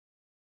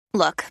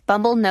Look,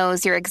 Bumble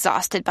knows you're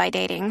exhausted by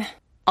dating.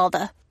 All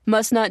the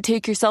must not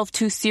take yourself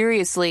too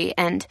seriously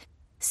and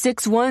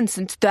 6'1"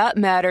 since that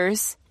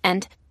matters.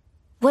 And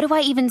what do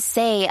I even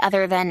say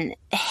other than,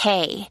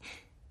 hey?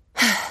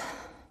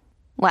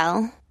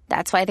 Well,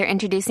 that's why they're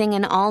introducing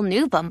an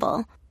all-new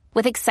Bumble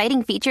with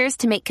exciting features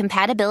to make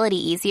compatibility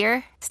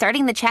easier,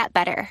 starting the chat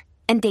better,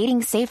 and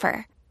dating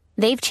safer.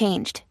 They've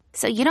changed,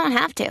 so you don't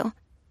have to.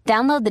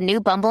 Download the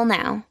new Bumble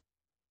now.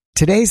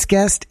 Today's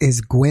guest is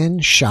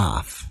Gwen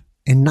Schaaf.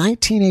 In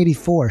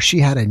 1984, she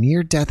had a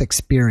near-death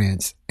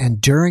experience,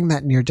 and during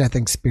that near-death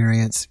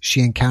experience,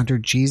 she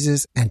encountered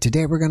Jesus, and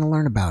today we're going to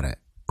learn about it.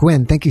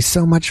 Gwen, thank you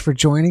so much for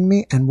joining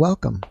me, and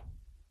welcome.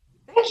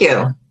 Thank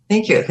you.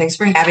 Thank you. Thanks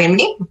for having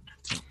me.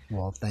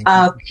 Well, thank you.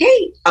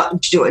 Okay,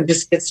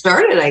 just get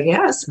started, I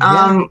guess.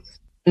 Yeah.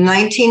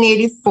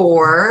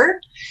 1984,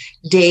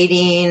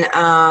 dating,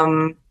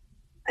 I'll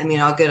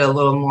get a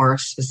little more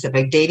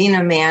specific. Dating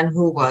a man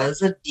who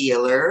was a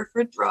dealer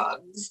for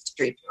drugs,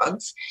 street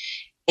drugs.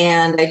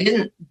 And I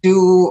didn't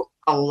do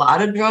a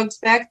lot of drugs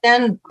back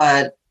then,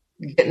 but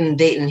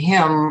dating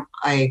him,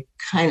 I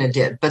kind of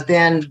did. But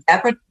then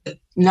the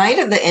night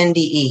of the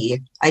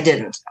NDE, I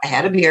didn't. I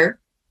had a beer,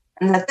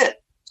 and that's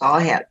it. That's all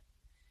I had.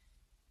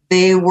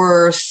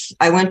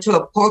 I went to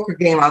a poker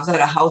game. I was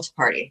at a house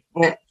party.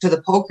 Went to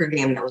the poker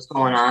game that was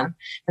going on,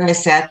 and I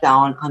sat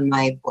down on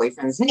my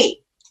boyfriend's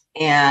knee,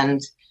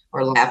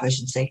 or lap, I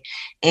should say.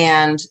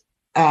 And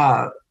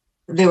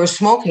they were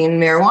smoking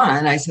marijuana,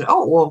 and I said,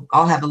 "Oh, well,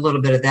 I'll have a little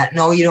bit of that."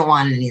 "No, you don't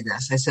want any of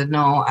this." I said,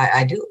 "No,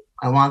 I do.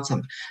 I want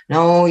some."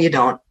 "No, you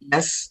don't."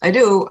 "Yes, I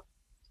do."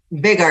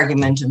 Big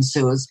argument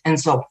ensues, and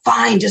so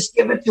fine, just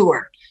give it to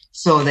her.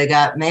 So they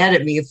got mad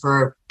at me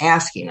for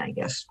asking, I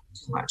guess,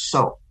 too much.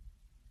 So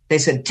they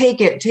said,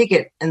 take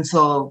it. And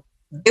so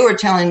they were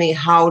telling me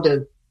how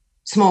to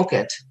smoke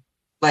it.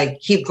 Like,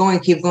 keep going,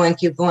 keep inhaling.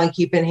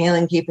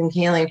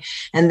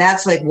 And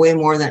that's like way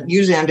more than,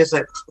 usually I'm just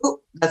like, oh,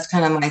 that's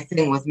kind of my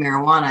thing with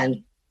marijuana.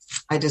 And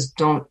I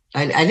just I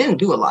didn't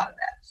do a lot of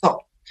that.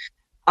 So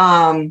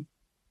I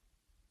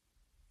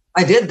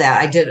did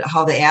that. I did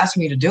how they asked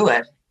me to do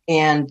it.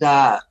 And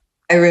I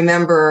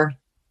remember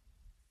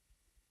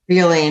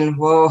feeling,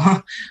 whoa,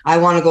 I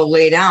want to go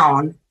lay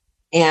down.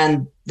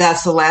 And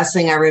that's the last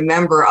thing I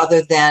remember,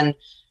 other than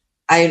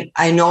I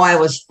know I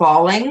was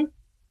falling,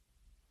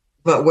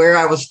 but where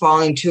I was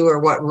falling to or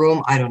what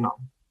room, I don't know.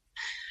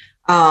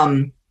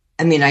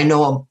 I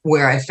know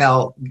where I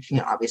fell,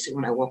 obviously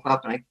when I woke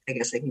up, and I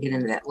guess I can get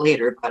into that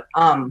later. But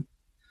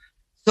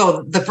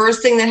so the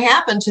first thing that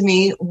happened to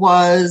me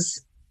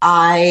was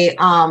I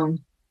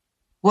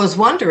was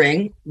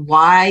wondering,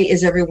 why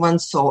is everyone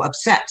so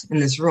upset in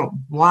this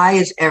room? Why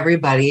is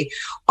everybody,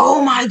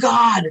 oh my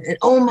God, and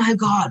oh my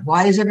God,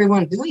 why is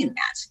everyone doing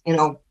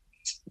that?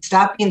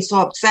 Stop being so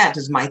upset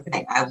is my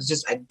thing. I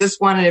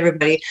just wanted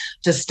everybody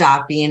to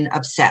stop being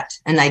upset.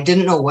 And I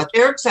didn't know what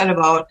they were upset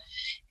about.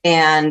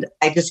 And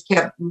I just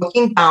kept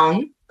looking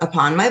down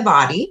upon my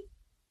body,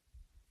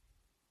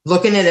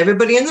 looking at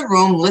everybody in the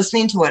room,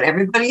 listening to what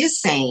everybody is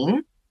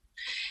saying.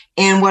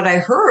 And what I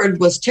heard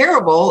was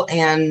terrible,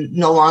 and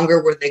no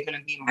longer were they going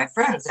to be my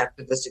friends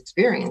after this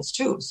experience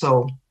too.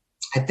 So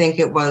I think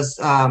it was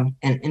an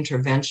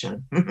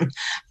intervention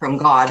from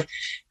God,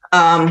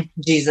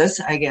 Jesus,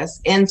 I guess.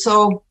 And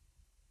so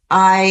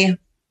I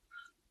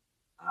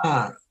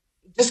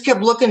just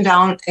kept looking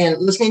down and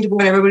listening to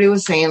what everybody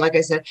was saying, like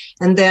I said.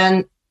 And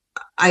then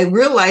I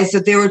realized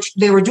that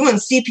they were doing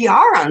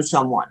CPR on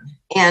someone.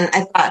 And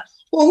I thought,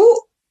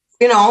 well,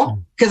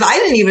 because I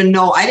didn't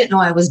know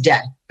I was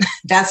dead.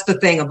 That's the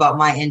thing about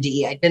my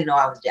NDE. I didn't know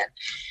I was dead.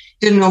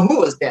 Didn't know who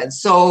was dead.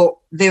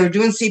 So they were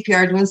doing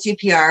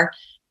CPR.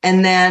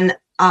 And then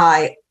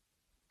I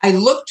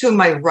looked to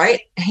my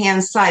right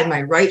hand side,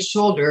 my right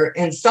shoulder,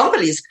 and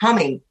somebody's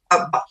coming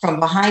up from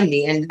behind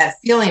me. And that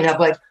feeling of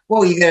like,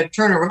 whoa, you got to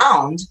turn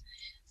around.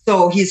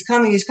 So he's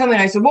coming.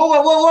 I said,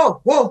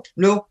 whoa.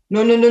 No.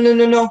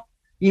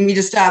 You need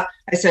to stop.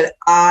 I said,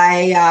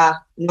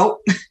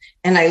 nope.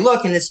 And I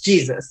look, and it's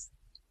Jesus.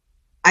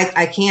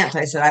 I can't.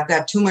 I said, I've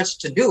got too much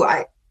to do.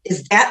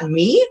 Is that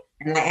me?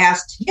 And I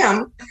asked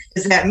him,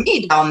 is that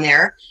me down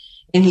there?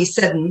 And he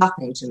said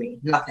nothing to me,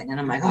 nothing. And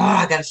I'm like,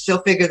 I got to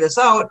still figure this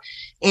out.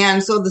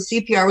 And so the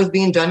CPR was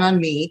being done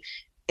on me,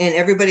 and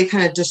everybody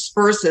kind of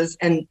disperses,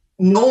 and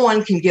no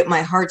one can get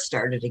my heart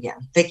started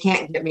again. They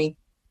can't get me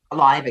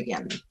alive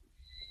again.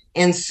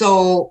 And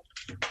so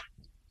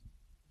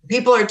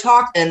people are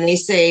talking, and they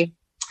say,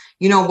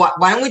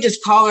 why don't we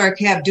just call her a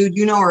cab? Dude,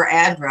 you know her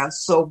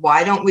address. So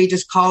why don't we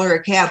just call her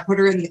a cab, put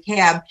her in the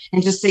cab,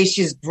 and just say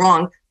she's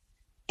drunk,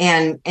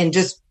 and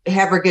just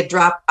have her get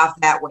dropped off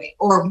that way?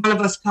 Or one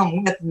of us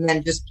come with, and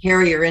then just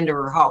carry her into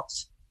her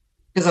house.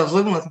 Because I was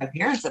living with my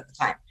parents at the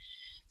time.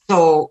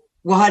 So,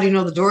 well, how do you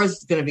know the door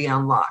is going to be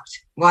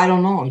unlocked? Well, I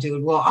don't know,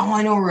 dude. Well,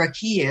 I know where a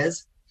key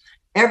is.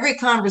 Every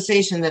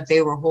conversation that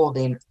they were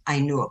holding, I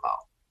knew about.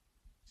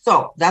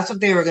 So that's what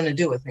they were going to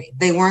do with me.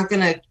 They weren't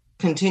going to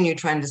continue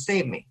trying to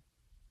save me.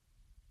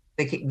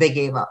 They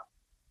gave up.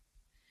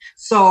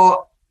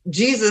 So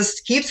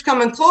Jesus keeps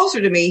coming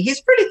closer to me.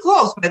 He's pretty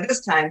close by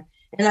this time.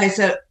 And I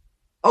said,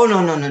 oh,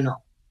 no.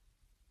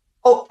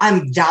 Oh,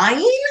 I'm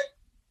dying?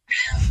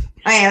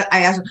 I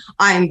asked,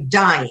 I'm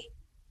dying.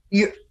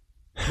 You,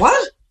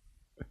 what?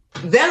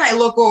 Then I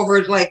look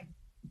over like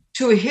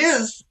to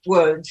his,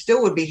 would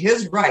be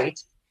his right.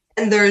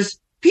 And there's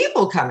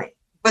people coming,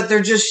 but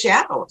they're just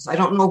shadows. I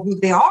don't know who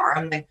they are.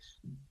 I'm like,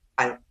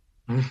 I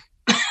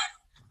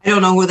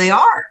don't know who they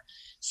are.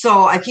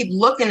 So I keep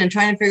looking and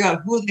trying to figure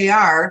out who they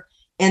are.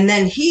 And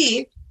then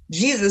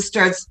Jesus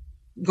starts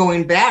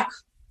going back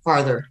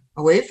farther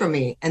away from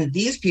me. And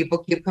these people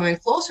keep coming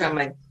closer. I'm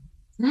like,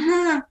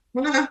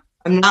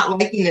 I'm not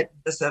liking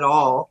this at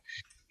all.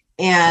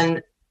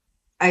 And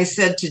I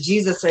said to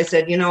Jesus, I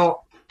said,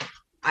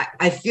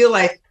 I feel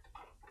like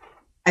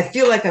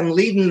I'm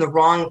leading the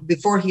wrong,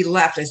 before he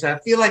left, I said, I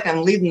feel like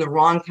I'm leading the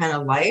wrong kind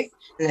of life.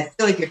 And I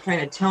feel like you're trying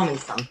to tell me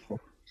something.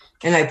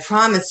 And I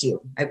promise,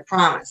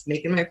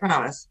 making my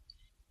promise,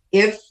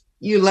 if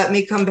you let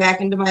me come back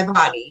into my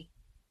body,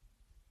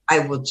 I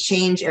will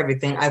change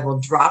everything. I will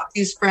drop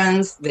these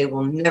friends. They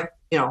will never,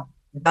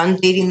 done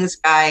dating this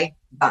guy,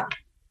 done.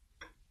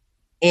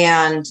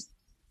 And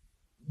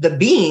the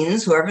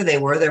Beans, whoever they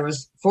were, there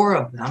was 4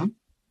 of them.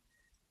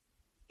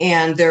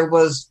 And there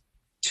was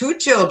 2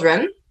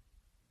 children,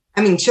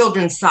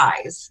 children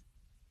size,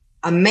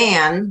 a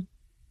man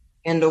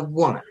and a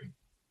woman.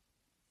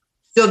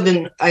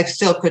 I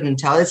still couldn't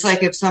tell. It's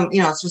like if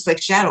it's just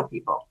like shadow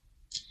people.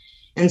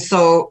 And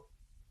so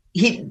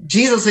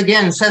Jesus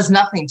again says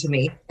nothing to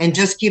me and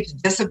just keeps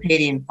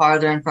dissipating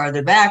farther and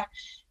farther back.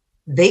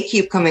 They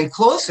keep coming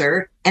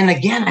closer. And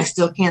again, I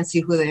still can't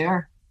see who they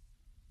are.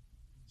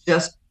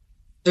 Just,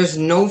 there's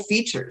no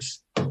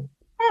features.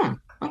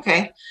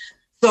 Okay.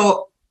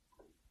 So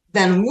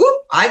then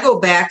I go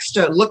back,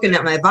 start looking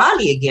at my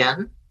body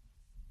again.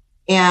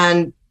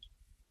 And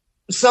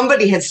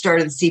somebody had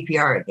started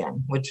CPR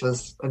again, which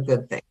was a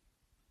good thing.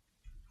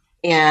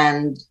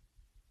 And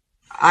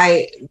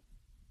I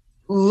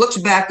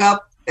looked back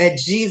up at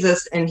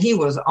Jesus and he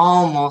was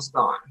almost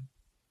gone.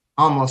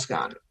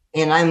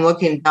 And I'm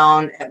looking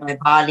down at my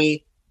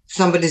body.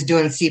 Somebody's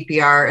doing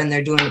CPR and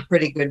they're doing a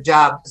pretty good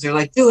job because they're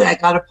like, dude, I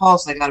got a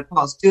pulse.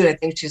 Dude, I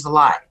think she's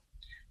alive.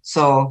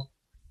 So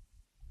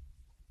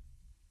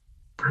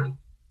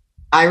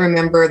I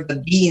remember the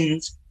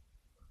Beans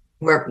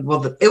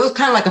it was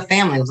kind of like a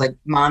family. It was like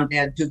mom,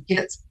 dad, 2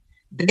 kids.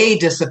 They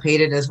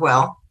dissipated as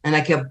well. And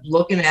I kept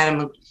looking at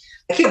him.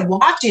 I kept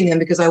watching him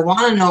because I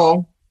want to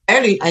know.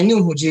 I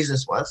knew who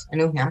Jesus was. I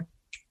knew him.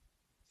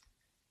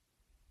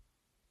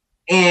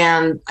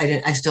 And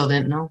I still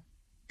didn't know.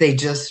 They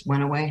just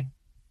went away.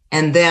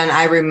 And then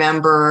I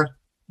remember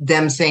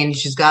them saying,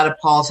 she's got a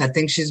pulse. I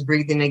think she's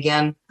breathing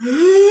again.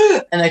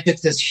 And I took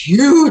this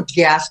huge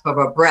gasp of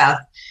a breath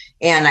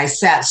and I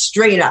sat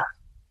straight up,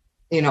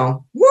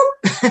 whoop.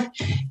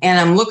 And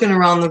I'm looking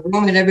around the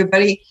room at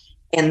everybody.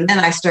 And then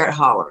I start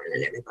hollering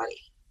at everybody,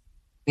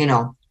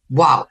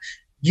 wow,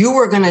 you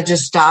were going to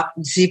just stop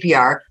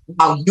CPR.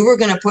 Wow, you were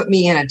going to put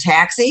me in a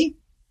taxi.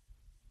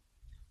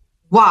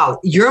 Wow,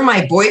 you're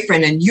my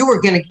boyfriend and you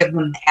were going to give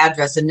them the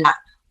address and not.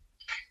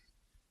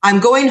 I'm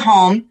going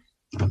home.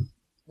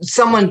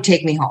 Someone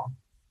take me home.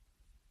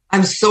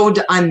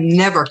 I'm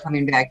never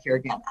coming back here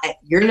again.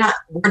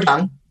 We're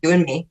done, you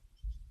and me.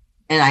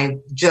 And I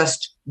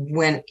just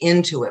went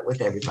into it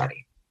with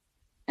everybody.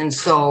 And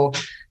so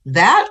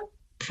that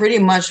pretty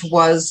much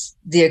was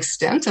the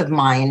extent of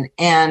mine.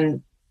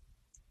 And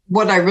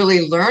what I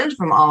really learned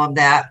from all of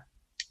that,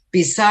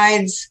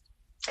 besides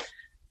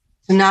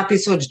to not be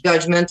so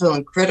judgmental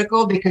and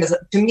critical, because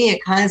to me,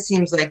 it kind of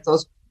seems like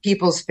those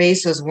people's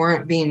faces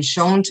weren't being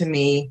shown to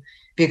me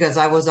because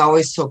I was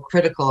always so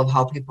critical of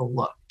how people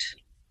looked.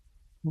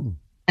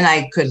 And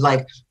I could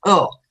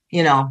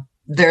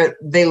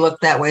they look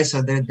that way,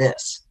 so they're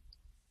this.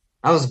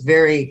 I was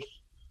very,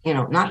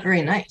 not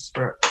very nice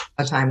for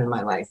a time in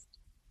my life.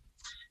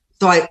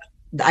 So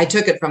I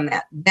took it from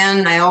that.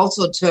 Then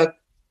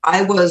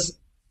I was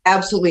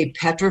absolutely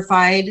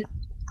petrified,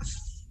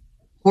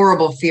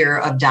 horrible fear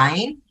of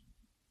dying.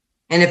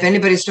 And if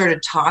anybody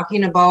started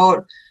talking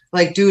about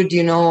like, dude,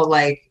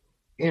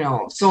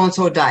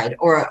 so-and-so died,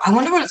 or I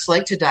wonder what it's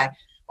like to die.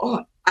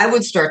 Oh, I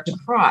would start to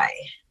cry.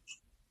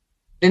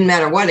 Didn't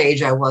matter what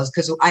age I was,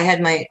 because I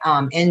had my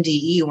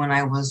NDE when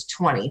I was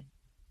 20.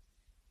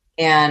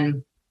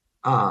 And,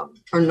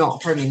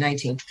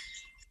 19.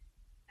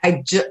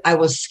 I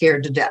was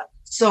scared to death.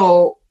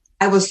 So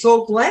I was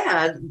so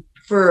glad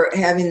for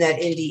having that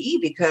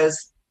NDE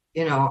because,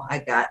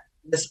 I got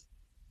this.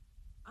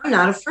 I'm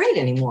not afraid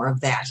anymore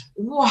of that.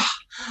 Wow,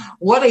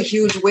 what a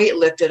huge weight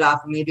lifted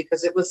off of me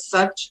because it was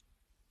such,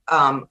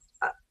 I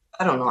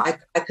don't know,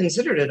 I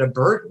considered it a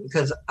burden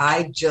because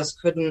I just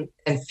couldn't,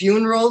 and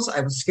funerals, I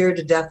was scared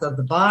to death of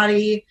the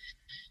body.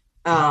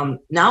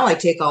 Now I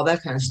take all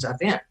that kind of stuff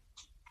in.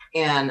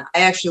 And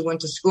I actually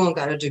went to school and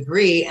got a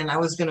degree and I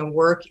was going to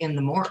work in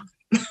the morgue.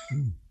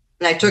 And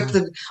I took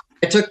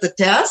the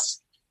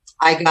test.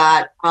 I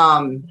got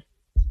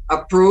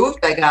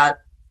approved. I got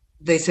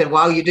they said,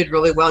 wow, you did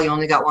really well. You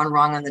only got one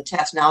wrong on the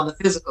test. Now the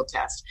physical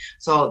test.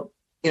 So,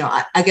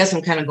 I guess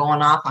I'm kind of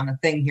going off on a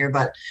thing here,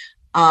 but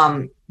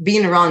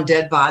being around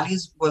dead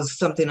bodies was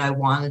something I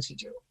wanted to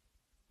do,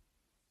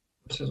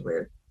 which was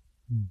weird.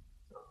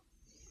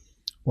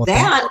 Well,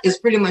 that is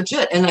pretty much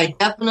it. And I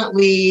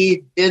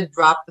definitely did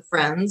drop the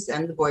friends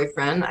and the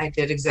boyfriend. I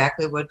did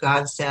exactly what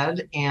God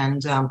said.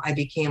 And I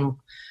became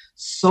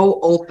so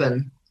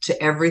open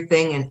to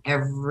everything and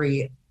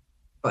everybody.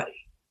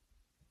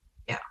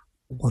 Yeah.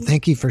 Well,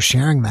 thank you for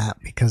sharing that,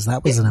 because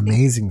that was an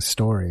amazing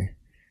story.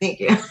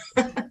 Thank you.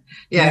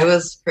 Yeah, it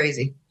was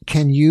crazy.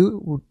 Can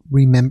you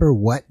remember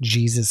what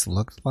Jesus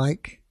looked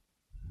like?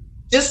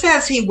 Just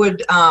as he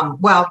would,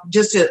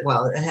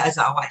 as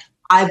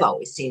I've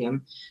always seen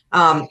him.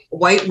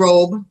 White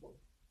robe,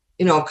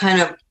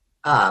 kind of,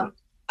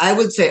 I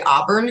would say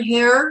auburn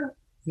hair,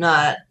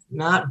 not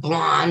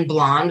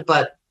blonde,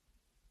 but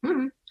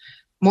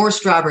more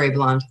strawberry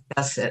blonde.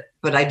 That's it.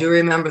 But I do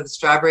remember the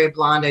strawberry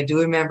blonde. I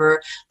do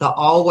remember the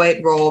all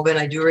white robe. And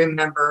I do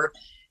remember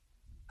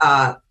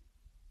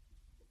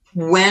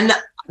when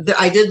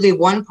I did leave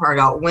one part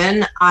out,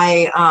 when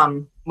I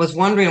was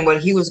wondering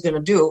what he was going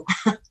to do,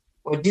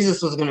 what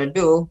Jesus was going to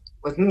do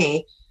with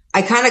me,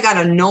 I kind of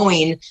got a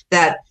knowing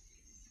that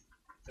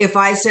if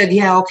I said,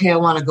 yeah, okay, I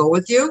want to go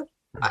with you,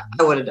 I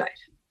would have died.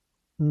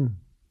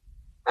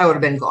 I would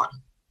have been gone.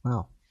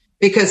 Wow.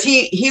 Because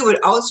he would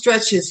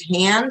outstretch his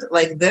hand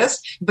like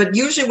this. But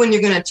usually when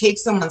you're going to take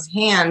someone's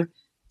hand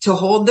to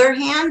hold their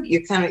hand,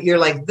 you're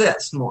like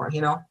this more,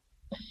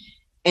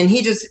 And he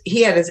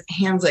had his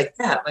hands like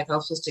that, like I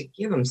was supposed to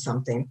give him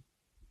something.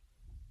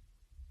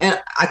 And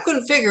I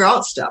couldn't figure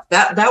out stuff.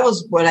 That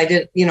was what I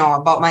did,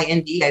 about my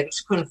ND. I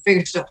just couldn't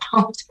figure stuff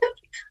out.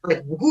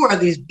 Like, who are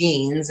these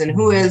beings and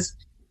who is,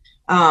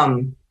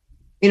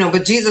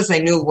 but Jesus, I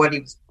knew what he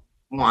was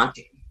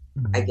wanting.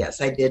 I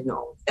guess I did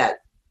know that.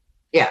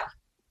 Yeah.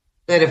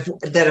 That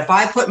if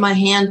I put my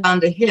hand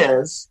onto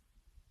his,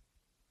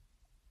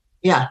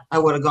 yeah, I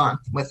would have gone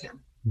with him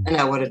and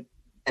I would have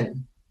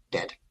been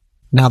dead.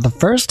 Now, the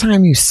first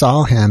time you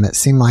saw him, it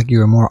seemed like you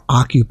were more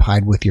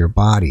occupied with your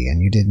body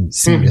and you didn't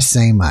seem to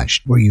say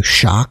much. Were you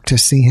shocked to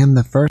see him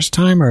the first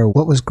time, or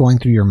what was going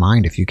through your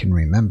mind, if you can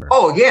remember?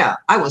 Oh, yeah.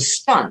 I was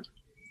stunned.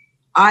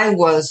 I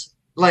was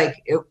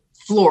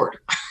floored.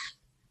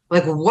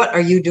 Like, what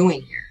are you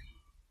doing here?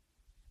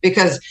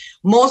 Because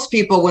most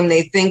people, when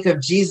they think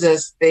of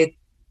Jesus,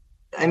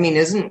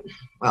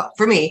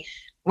 for me,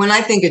 when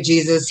I think of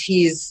Jesus,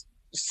 he's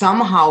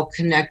somehow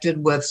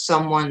connected with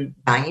someone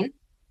dying.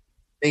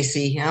 They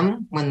see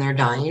him when they're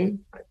dying.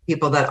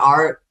 People that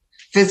are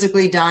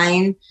physically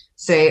dying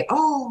say,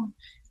 "Oh,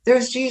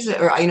 there's Jesus."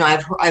 Or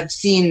I've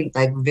seen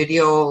like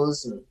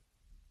videos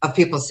of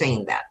people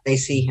saying that they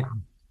see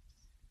him.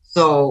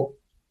 So,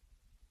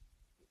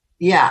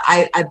 yeah,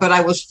 but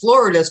I was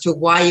floored as to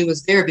why he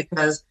was there,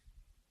 because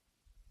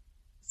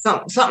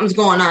something's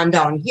going on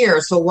down here.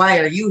 So why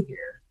are you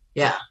here?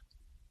 Yeah,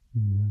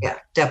 yeah,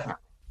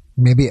 definitely.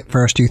 Maybe at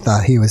first you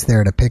thought he was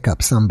there to pick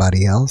up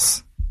somebody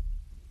else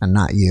and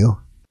not you.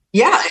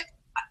 Yeah.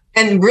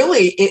 And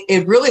really,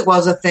 it really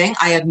was a thing.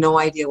 I had no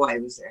idea why he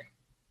was there.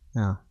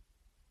 Yeah.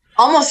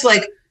 Almost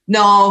like,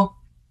 no,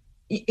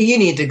 you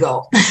need to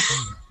go.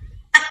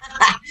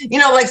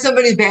 Like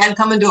somebody bad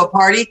coming to a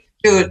party.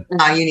 Dude,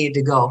 no, you need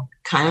to go.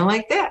 Kind of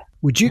like that.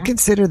 Would you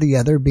consider the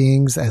other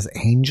beings as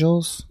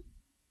angels?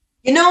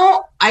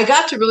 I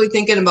got to really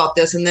thinking about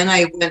this. And then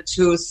I went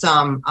to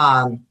some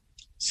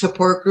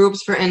support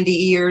groups for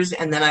NDEers.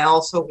 And then I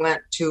also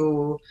went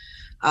to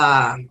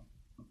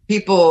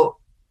people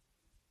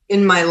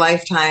in my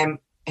lifetime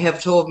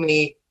have told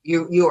me,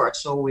 you are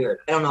so weird.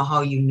 I don't know how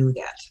you knew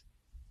that.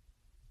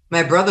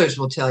 My brothers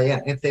will tell you,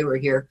 if they were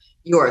here,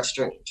 you are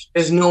strange.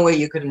 There's no way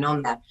you could have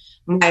known that.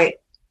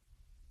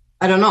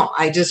 I don't know.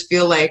 I just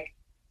feel like,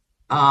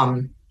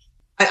 I'm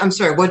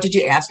sorry, what did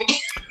you ask me?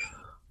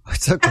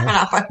 It's okay.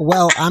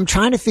 Well, I'm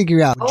trying to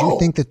figure out, do you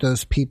think that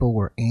those people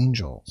were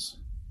angels?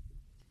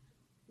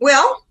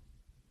 Well,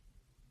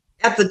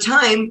 at the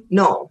time,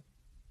 no.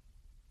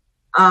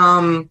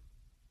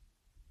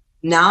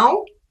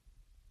 Now,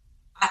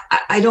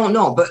 I don't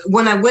know. But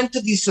when I went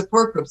to these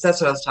support groups, that's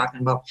what I was talking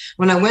about.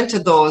 When I went to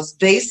those,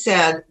 they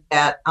said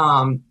that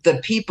the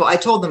people, I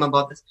told them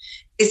about this.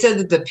 They said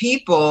that the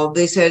people,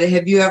 they said,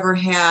 have you ever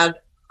had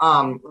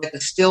like a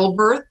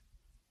stillbirth?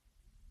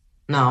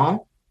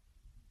 No.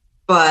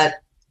 But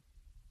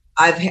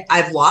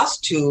I've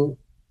lost 2,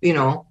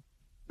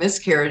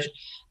 miscarriage.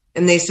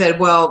 And they said,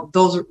 well,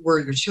 those were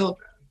your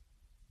children,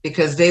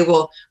 because they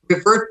will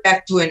revert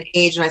back to an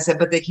age. And I said,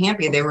 but they can't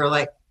be. They were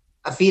like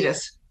a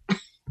fetus.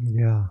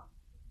 Yeah.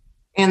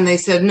 And they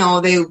said,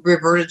 no, they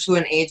reverted to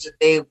an age that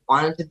they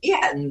wanted to be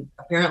at. And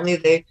apparently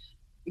they,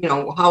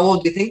 how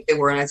old do you think they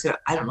were? And I said,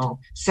 I don't know,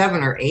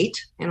 7 or 8,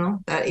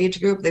 that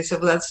age group. They said,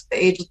 well, that's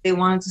the age that they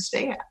wanted to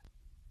stay at.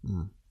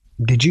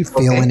 Did you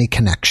feel any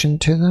connection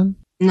to them?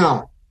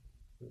 No.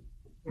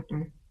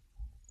 Mm-mm.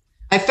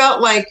 I felt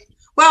like,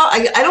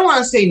 I don't want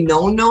to say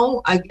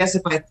no. I guess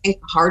if I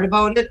think hard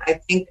about it, I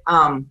think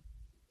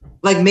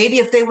like maybe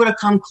if they would have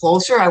come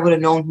closer, I would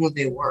have known who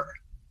they were.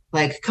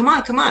 Like, come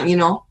on, you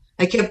know.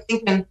 I kept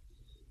thinking,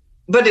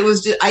 but it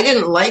was just, I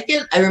didn't like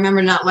it. I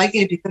remember not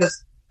liking it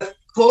because the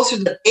closer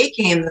that they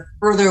came, the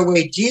further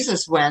away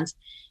Jesus went.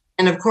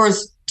 And of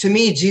course, to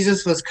me,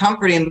 Jesus was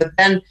comforting, but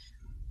then,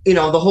 you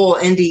know, the whole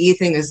NDE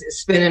thing is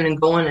spinning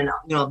and going, and,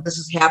 you know, this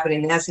is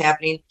happening, that's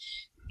happening.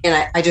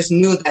 And I just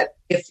knew that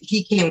if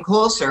he came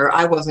closer,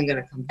 I wasn't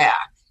going to come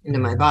back into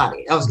my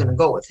body. I was going to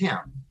go with him,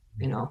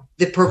 you know.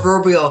 The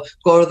proverbial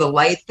go to the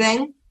light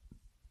thing,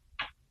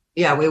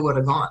 yeah, we would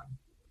have gone.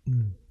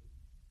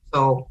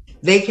 So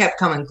they kept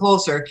coming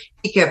closer.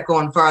 He kept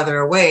going farther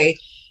away.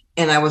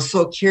 And I was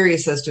so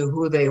curious as to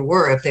who they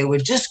were, if they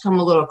would just come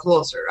a little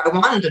closer. I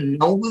wanted to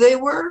know who they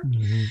were,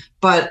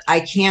 but I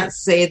can't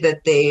say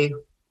that they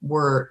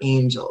were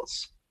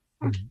angels.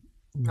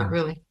 Not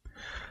really.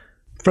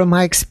 From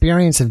my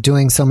experience of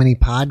doing so many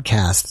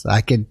podcasts,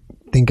 I could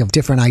think of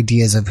different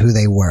ideas of who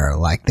they were.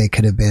 Like they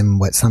could have been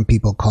what some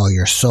people call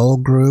your soul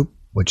group,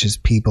 which is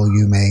people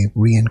you may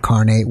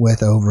reincarnate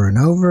with over and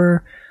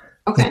over.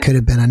 Okay. It could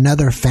have been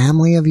another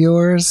family of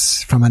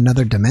yours from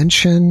another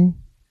dimension.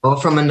 Oh,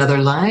 from another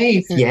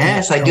life.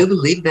 Yes, I do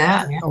believe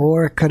that. Yeah.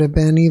 Or it could have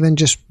been even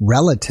just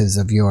relatives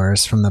of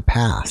yours from the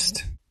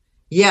past.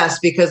 Yes,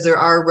 because there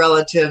are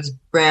relatives,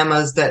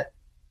 grandmas that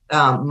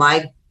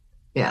my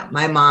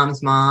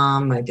mom's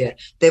mom, my dad,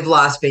 they've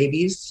lost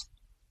babies,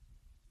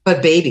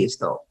 but babies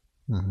though.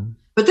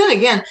 But then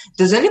again,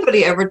 does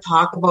anybody ever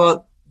talk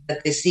about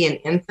that they see an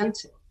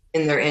infant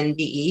in their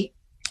NDE?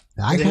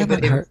 I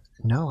haven't heard.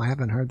 No, I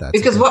haven't heard that.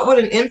 Because what would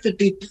an infant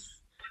be?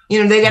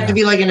 You know, they'd have to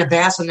be like in a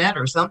bassinet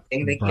or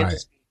something. They can't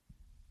just be,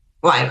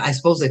 well, I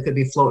suppose they could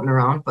be floating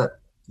around, but.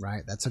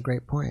 Right. That's a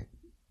great point.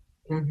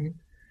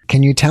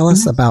 Can you tell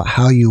us about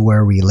how you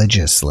were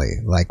religiously?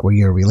 Like, were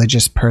you a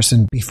religious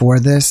person before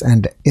this?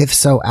 And if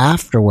so,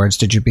 afterwards,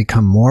 did you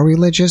become more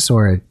religious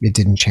or it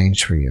didn't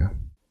change for you?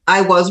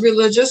 I was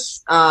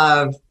religious.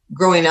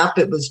 Growing up,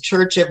 it was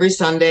church every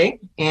Sunday.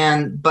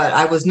 But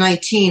I was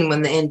 19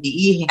 when the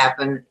NDE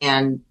happened,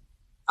 and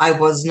I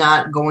was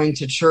not going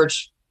to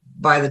church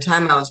by the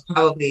time I was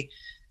probably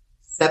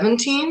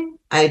 17.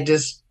 I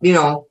just, you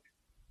know,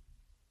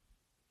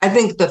 I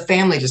think the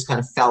family just kind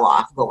of fell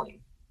off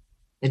going.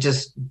 It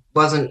just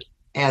wasn't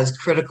as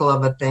critical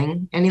of a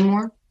thing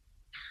anymore.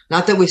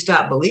 Not that we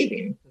stopped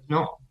believing.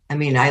 No. I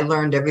mean, I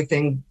learned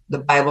everything, the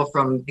Bible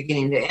from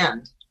beginning to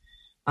end.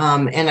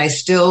 And I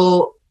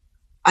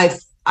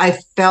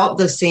felt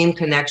the same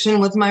connection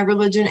with my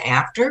religion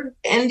after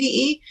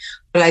NDE,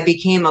 but I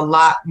became a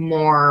lot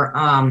more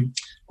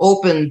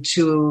open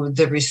to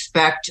the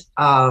respect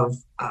of,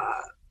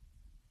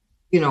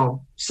 you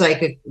know,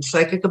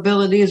 psychic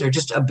abilities or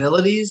just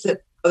abilities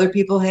that other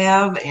people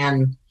have.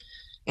 And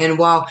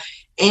wow.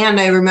 And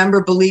I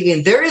remember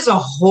believing there is a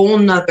whole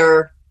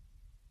nother,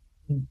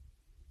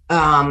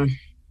 there's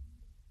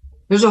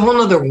a whole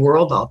nother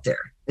world out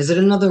there. Is it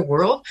another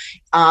world?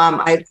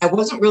 I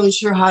wasn't really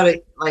sure how to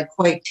like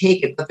quite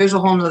take it, but there's a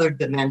whole nother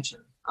dimension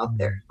out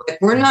there. Like,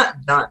 we're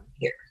not done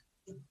here.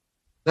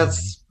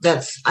 That's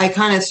I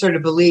kind of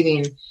started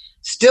believing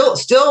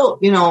still,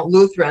 you know,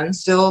 Lutheran,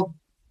 still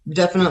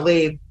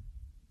definitely,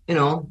 you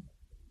know,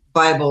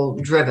 Bible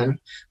driven,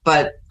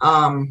 but,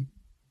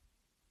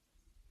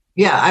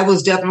 yeah, I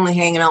was definitely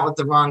hanging out with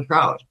the wrong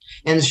crowd.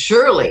 And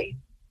surely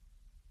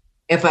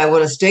if I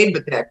would have stayed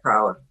with that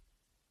crowd,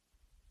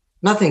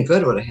 nothing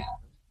good would have happened.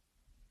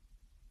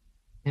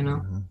 You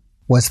know?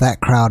 Was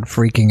that crowd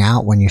freaking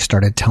out when you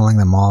started telling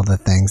them all the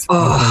things you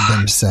heard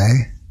them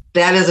say?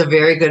 That is a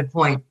very good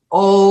point.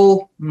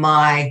 Oh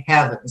my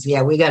heavens.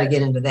 Yeah, we got to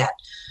get into that.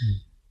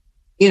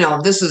 You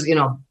know, this is, you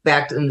know,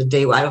 back in the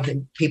day, I don't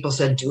think people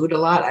said dude a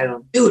lot.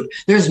 Dude,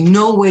 there's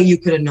no way you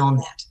could have known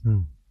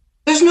that.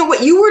 There's no way.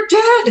 You were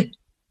dead.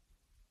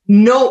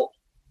 No.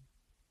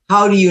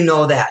 How do you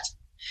know that?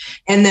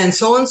 And then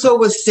so-and-so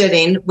was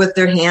sitting with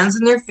their hands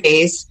in their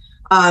face.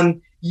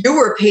 You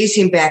were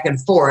pacing back and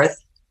forth.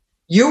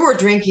 You were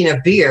drinking a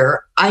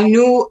beer. I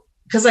knew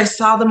because I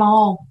saw them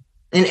all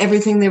and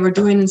everything they were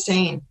doing and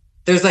saying.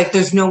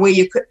 There's no way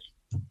you could.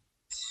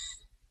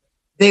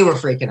 They were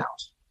freaking out.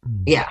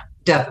 Yeah,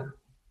 definitely.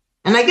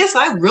 And I guess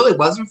I really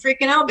wasn't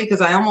freaking out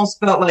because I almost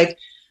felt like,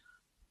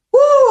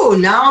 whoo,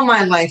 now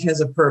my life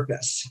has a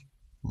purpose.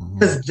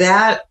 Because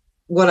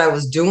what I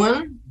was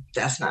doing,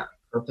 that's not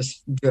a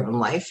purpose-driven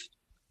life.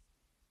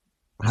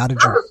 How did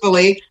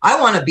Purposefully,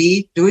 I want to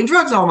be doing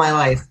drugs all my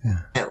life.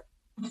 Yeah.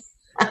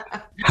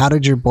 How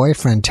did your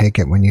boyfriend take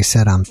it when you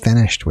said, I'm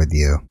finished with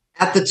you?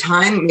 At the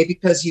time, maybe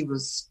because he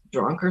was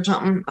drunk or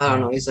something. I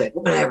don't know. He's like,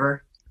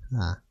 whatever.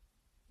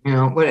 You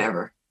know,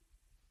 whatever.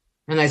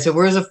 And I said,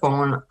 where's the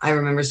phone? I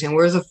remember saying,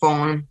 where's the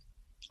phone?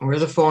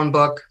 Where's the phone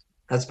book?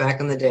 That's back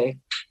in the day.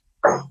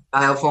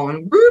 Dial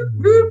phone. Boop,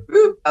 boop,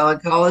 boop. I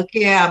would call a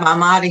cab.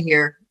 I'm out of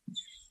here.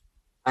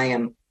 I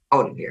am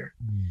out of here.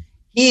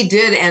 He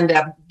did end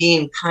up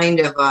being kind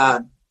of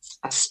a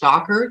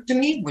stalker to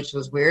me, which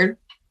was weird.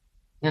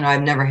 You know,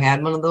 I've never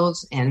had one of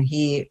those. And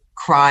he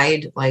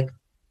cried like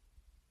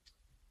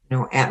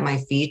at my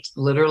feet,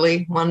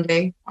 literally one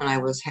day when I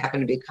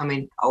happened to be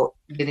coming out,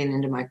 getting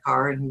into my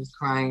car, and he was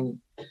crying.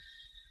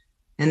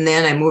 And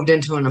then I moved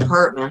into an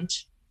apartment,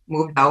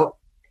 moved out,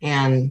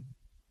 and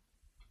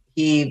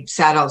he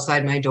sat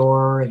outside my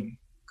door and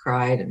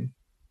cried, and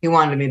he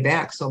wanted me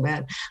back so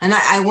bad. And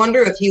I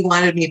wonder if he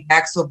wanted me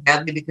back so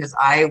badly because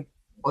I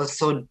was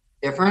so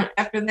different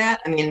after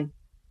that. I mean,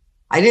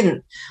 I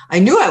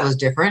knew I was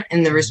different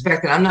in the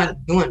respect that I'm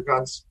not doing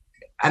drugs.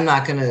 I'm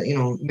not going to,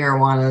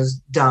 marijuana's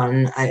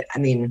done. I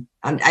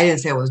didn't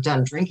say I was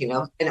done drinking,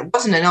 and it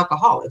wasn't an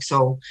alcoholic.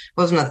 So it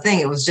wasn't a thing.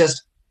 It was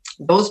just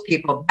those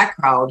people, that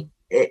crowd,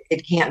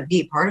 it can't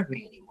be part of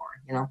me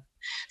anymore,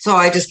 So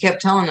I just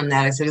kept telling him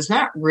that. I said, it's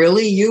not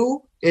really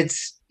you.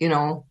 It's,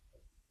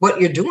 what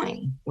you're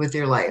doing with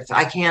your life.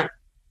 I can't,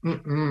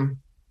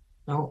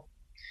 no.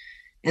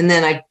 And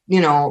then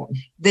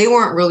they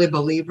weren't really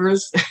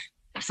believers.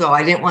 So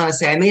I didn't want to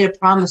say, I made a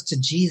promise to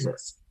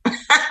Jesus.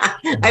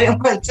 I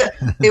didn't want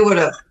to, they would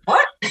have,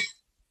 what?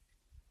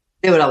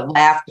 They would have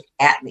laughed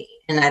at me.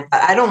 And I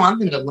thought, I don't want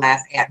them to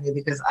laugh at me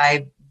because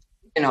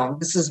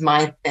this is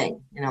my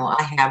thing.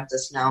 I have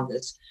this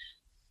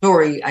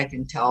story I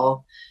can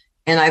tell.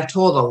 And I've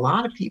told a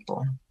lot of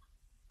people,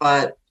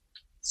 but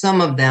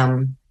some of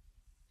them,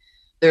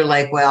 they're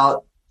like,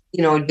 well,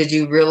 did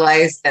you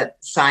realize that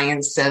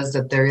science says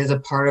that there is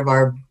a part of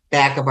our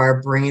back of our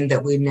brain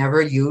that we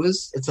never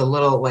use? It's a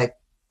little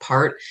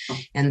part,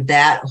 and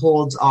that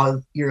holds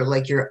all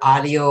your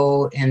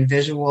audio and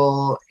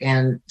visual.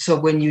 And so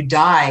when you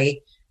die,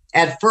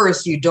 at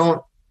first you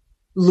don't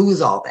lose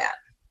all that.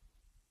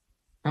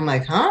 I'm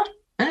like, huh?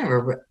 I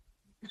never.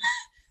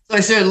 So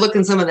I started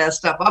looking some of that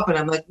stuff up, and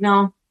I'm like,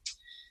 no,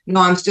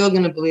 I'm still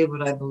going to believe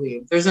what I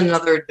believe. There's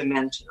another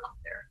dimension out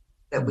there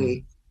that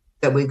we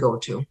go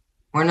to.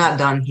 We're not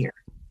done here.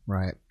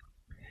 Right.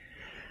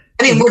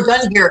 I mean, we're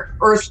done here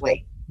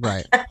earthly.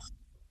 Right.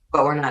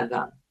 But we're not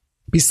done.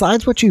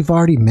 Besides what you've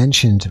already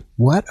mentioned,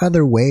 what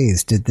other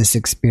ways did this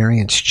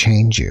experience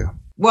change you?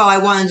 Well, I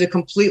wanted to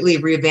completely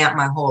revamp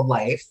my whole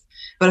life,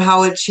 but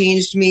how it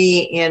changed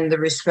me in the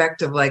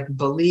respect of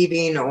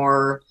believing,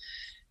 or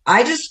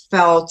I just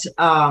felt,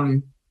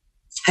 I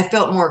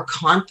felt more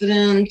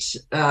confident.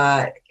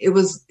 It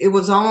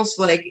was almost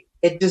like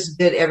it just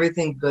did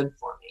everything good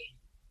for me.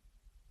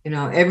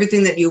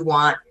 Everything that you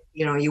want,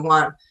 you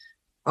want,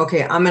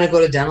 okay, I'm going to go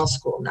to dental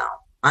school now.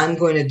 I'm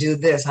going to do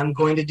this. I'm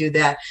going to do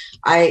that.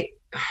 I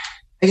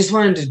just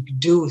wanted to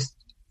do,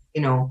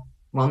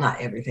 well,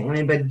 not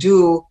everything, but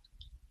do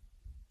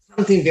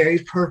something very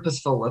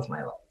purposeful with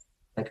my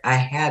life. I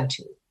had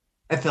to.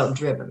 I felt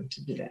driven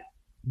to do that.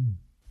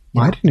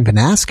 Well, I didn't even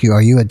ask you,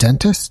 are you a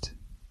dentist?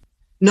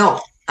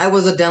 No, I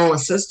was a dental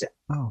assistant.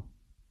 Oh.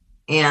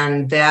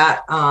 And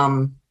that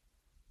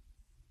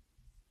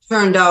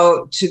turned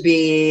out to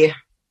be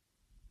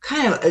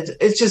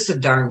it's just a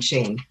darn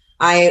shame.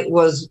 I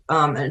was,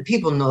 and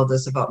people know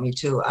this about me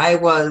too, I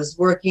was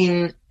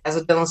working as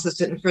a dental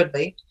assistant in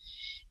Fridley,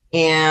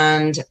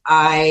 and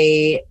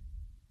I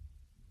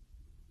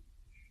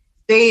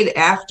stayed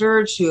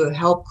after to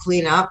help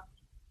clean up.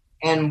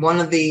 And one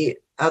of the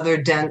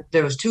other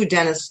there was two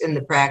dentists in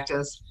the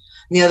practice.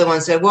 And the other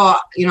one said, well,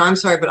 I'm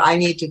sorry, but I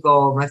need to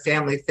go, my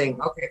family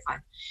thing. Okay,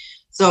 fine.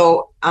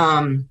 So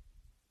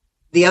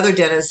the other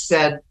dentist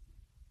said,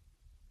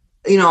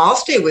 I'll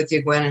stay with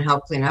you, Gwen, and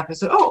help clean up. I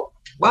said, oh,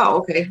 wow,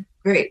 okay,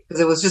 great.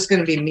 Because it was just going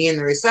to be me and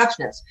the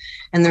receptionist.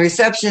 And the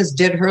receptionist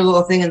did her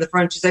little thing in the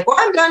front. She's like, well,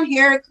 I'm done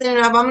here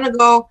cleaning up. I'm going to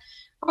go.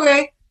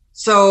 Okay.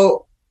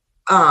 So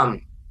I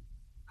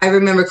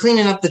remember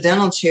cleaning up the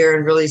dental chair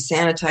and really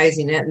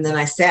sanitizing it. And then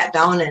I sat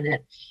down in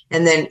it.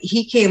 And then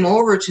he came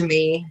over to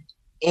me,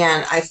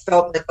 and I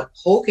felt like a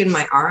poke in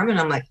my arm. And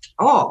I'm like,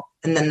 oh.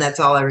 And then that's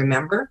all I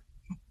remember.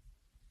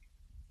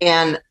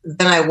 And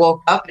then I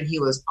woke up, and he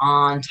was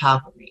on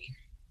top of me.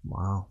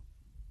 Wow.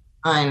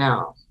 I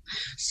know.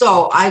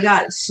 So I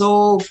got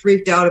so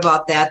freaked out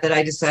about that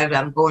I decided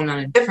I'm going on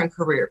a different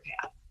career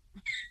path.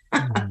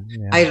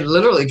 Yeah. I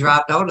literally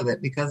dropped out of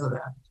it because of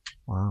that.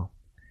 Wow.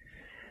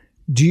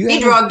 He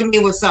drugged me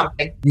with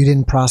something. You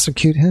didn't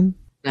prosecute him?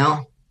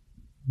 No.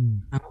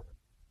 No.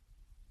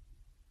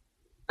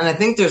 And I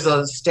think there's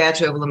a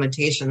statute of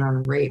limitation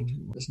on rape,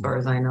 as far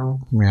as I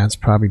know. Yeah, it's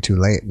probably too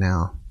late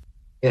now.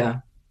 Yeah.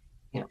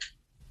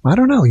 I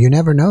don't know. You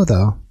never know,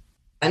 though.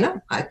 I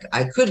know.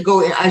 I could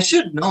go in. I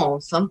should know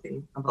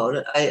something about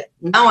it.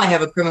 Now I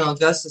have a criminal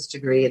justice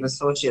degree and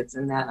associates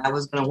in that. I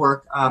was going to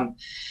work at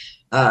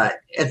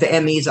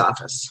the ME's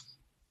office.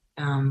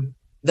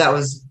 That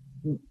was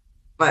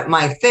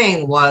my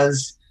thing.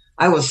 Was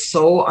I was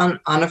so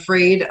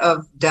unafraid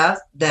of death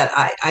that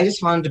I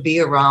just wanted to be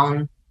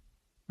around.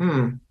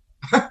 I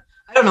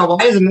don't know.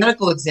 Why does a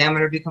medical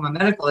examiner become a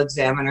medical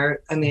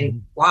examiner? I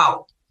mean,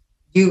 wow.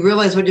 Do you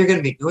realize what you're going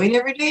to be doing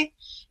every day?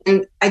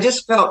 And I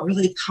just felt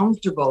really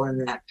comfortable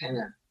in that kind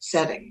of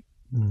setting.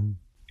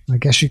 I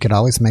guess you could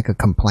always make a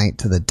complaint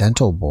to the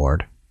dental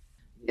board.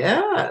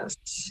 Yes.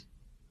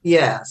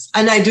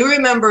 And I do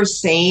remember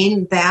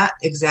saying that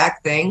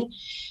exact thing.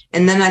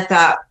 And then I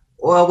thought,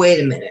 well, wait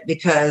a minute,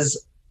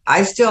 because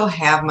I still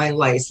have my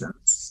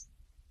license.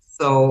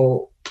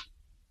 So,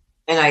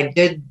 and I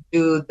did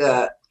do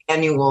the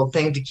annual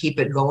thing to keep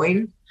it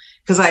going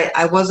because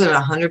I wasn't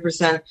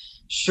 100%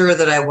 sure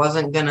that I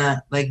wasn't going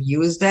to like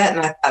use that.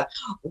 And I thought,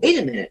 wait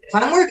a minute, if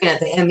I'm working at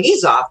the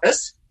ME's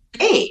office,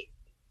 hey,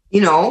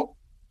 you know,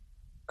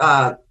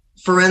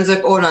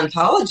 forensic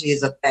odontology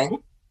is a thing.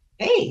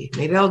 Hey,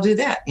 maybe I'll do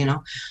that, you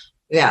know.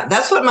 Yeah,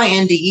 that's what my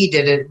NDE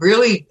did. It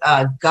really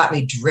got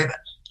me driven.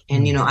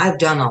 And, you know, I've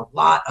done a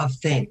lot of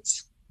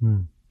things.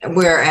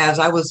 Whereas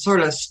I was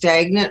sort of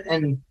stagnant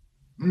and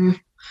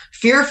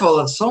fearful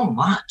of so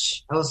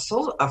much. I was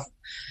so,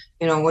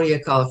 you know, what do you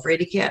call it,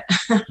 afraid cat?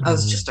 I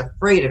was just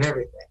afraid of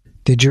everything.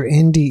 Did your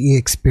NDE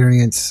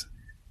experience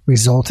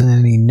result in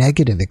any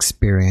negative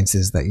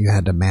experiences that you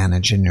had to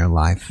manage in your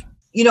life?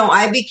 You know,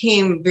 I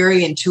became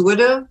very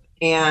intuitive,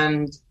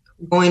 and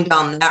going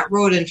down that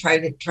road and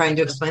trying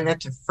to explain that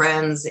to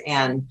friends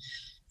and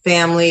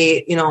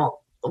family, you know,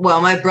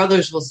 well, my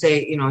brothers will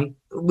say, you know,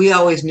 we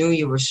always knew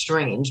you were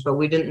strange, but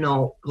we didn't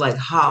know like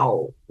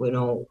how, you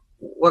know,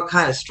 what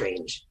kind of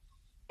strange.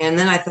 And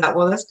then I thought,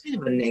 well, that's kind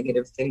of a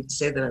negative thing to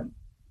say that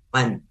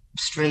I'm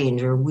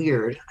strange or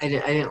weird. I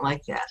didn't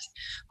like that.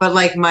 But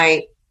like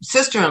my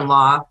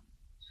sister-in-law,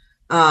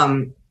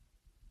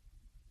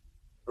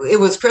 it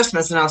was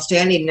Christmas and I was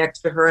standing next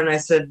to her and I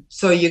said,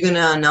 so you're going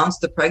to announce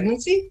the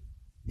pregnancy?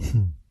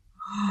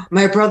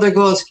 My brother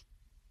goes,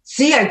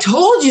 see, I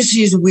told you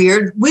she's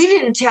weird. We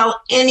didn't tell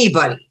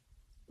anybody.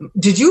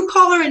 Did you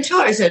call her and tell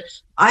her? I said,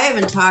 I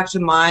haven't talked to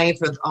Mai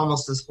for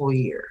almost this whole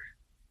year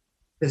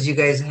because you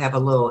guys have a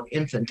little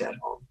infant at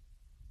home.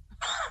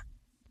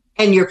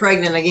 And you're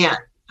pregnant again.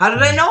 How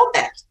did I know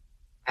that?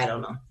 I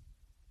don't know.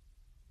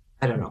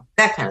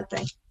 That kind of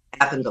thing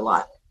happened a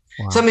lot.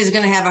 Wow. Somebody's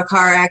going to have a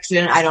car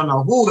accident. I don't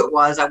know who it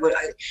was.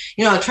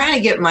 Trying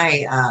to get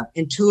my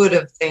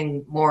intuitive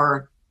thing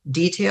more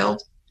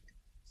detailed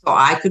so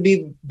I could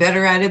be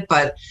better at it.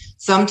 But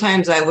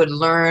sometimes I would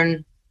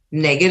learn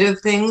negative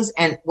things.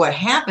 And what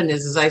happened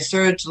is I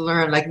started to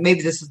learn, like,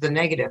 maybe this is the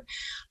negative.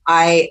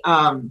 I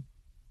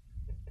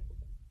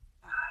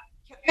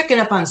kept picking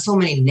up on so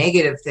many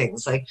negative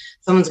things. Like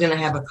someone's going to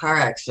have a car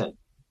accident.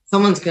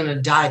 Someone's going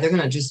to die. They're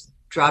going to just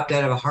drop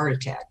dead of a heart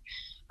attack.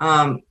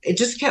 It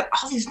just kept,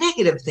 all these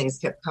negative things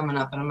kept coming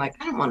up. And I'm like,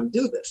 I don't want to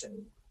do this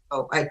anymore.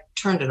 So I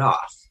turned it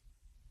off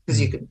because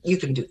you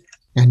can do that.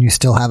 And you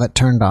still have it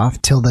turned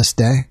off till this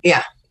day?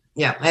 Yeah,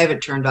 I have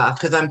it turned off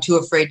because I'm too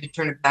afraid to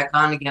turn it back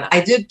on again.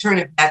 I did turn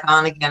it back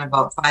on again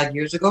about 5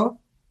 years ago.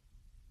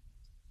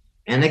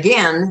 And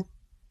again,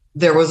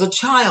 there was a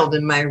child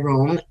in my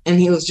room and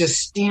he was just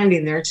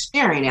standing there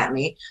staring at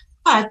me.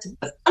 But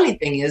the funny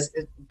thing is,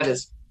 I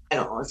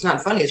don't know, it's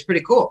not funny, it's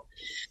pretty cool.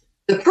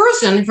 The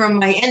person from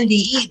my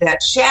NDE,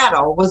 that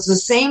shadow, was the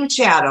same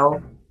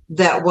shadow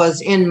that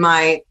was in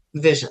my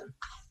vision.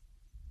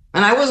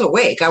 And I was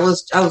awake. I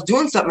was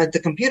doing something at the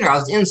computer. I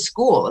was in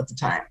school at the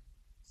time.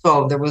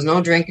 So there was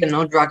no drinking,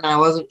 no drugging. I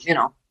wasn't, it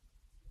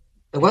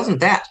wasn't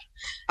that.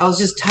 I was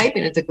just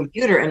typing at the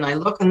computer and I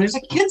look and there's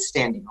a kid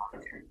standing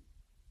over there.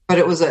 But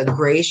it was a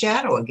gray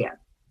shadow again.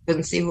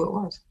 Couldn't see who it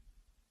was.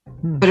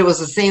 But it was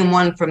the same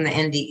one from the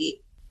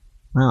NDE.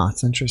 Wow,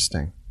 that's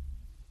interesting.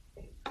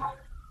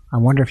 I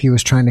wonder if he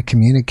was trying to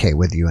communicate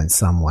with you in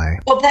some way.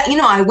 Well,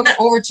 I went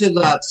over to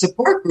the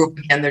support group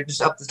again. They're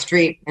just up the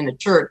street in a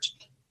church.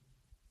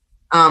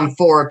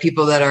 For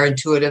people that are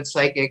intuitive,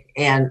 psychic,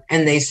 and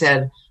they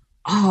said,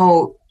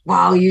 oh,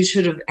 wow, you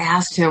should have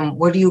asked him,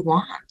 what do you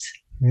want?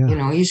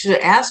 Yeah. You should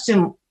have asked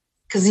him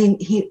because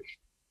he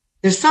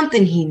there's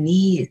something he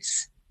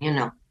needs,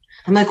 I'm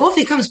like, well, if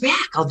he comes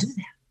back, I'll do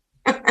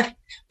that.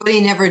 But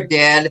he never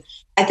did.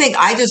 I think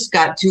I just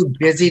got too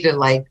busy to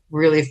like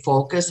really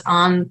focus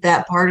on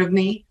that part of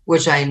me,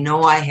 which I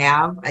know I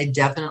have. I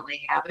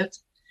definitely have it.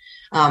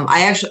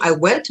 I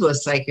went to a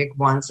psychic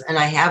once and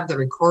I have the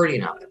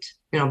recording of it.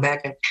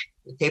 Back in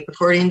the tape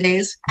recording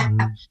days.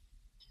 Mm-hmm.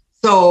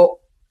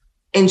 So,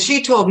 and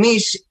she told me,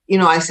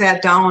 I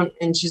sat down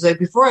and she's like,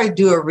 before I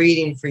do a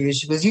reading for you,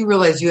 she goes, you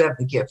realize you have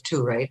the gift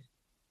too, right?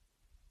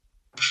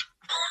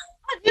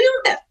 You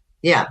know that?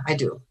 Yeah, I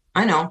do.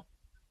 I know.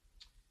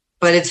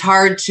 But it's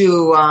hard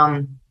to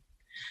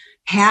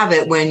have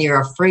it when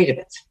you're afraid of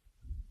it.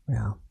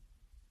 Yeah.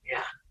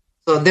 Yeah.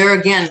 So there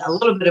again, a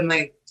little bit of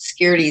my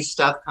scaredy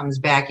stuff comes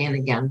back in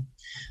again.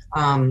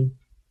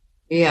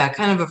 Yeah,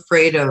 kind of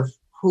afraid of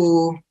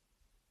who's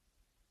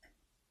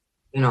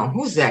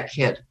that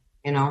kid,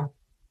 I don't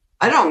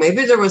know,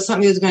 maybe there was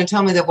something he was going to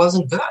tell me that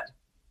wasn't good.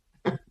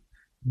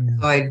 Yeah.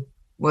 So I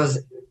was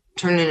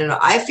turning it,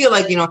 I feel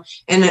like,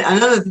 and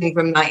another thing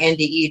from my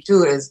NDE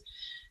too is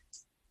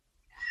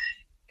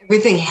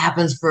everything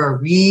happens for a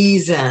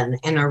reason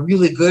and a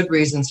really good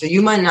reason. So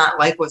you might not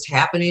like what's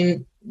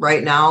happening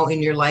right now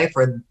in your life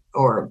or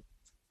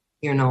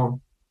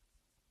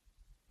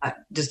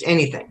just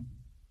anything.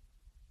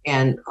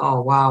 And,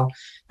 oh, wow,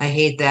 I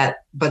hate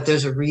that. But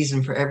there's a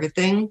reason for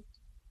everything.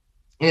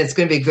 And it's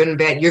going to be good and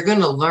bad. You're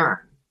going to learn.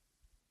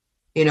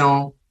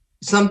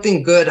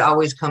 Something good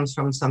always comes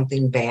from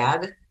something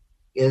bad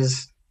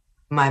is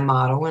my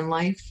motto in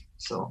life.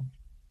 So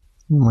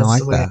I that's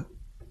like the way that.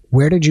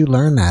 Where did you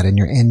learn that in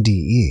your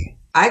NDE?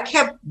 I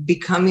kept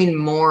becoming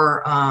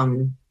more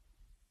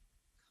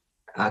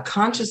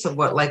conscious of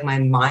what like my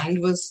mind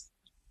was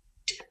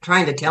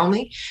trying to tell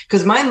me,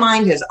 because my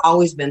mind has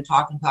always been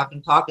talking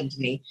to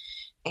me.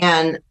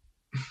 And,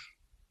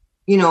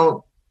 you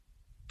know,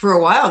 for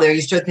a while there,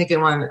 you start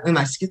thinking, well, am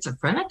I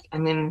schizophrenic? I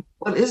mean,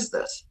 what is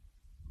this?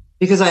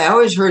 Because I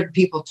always heard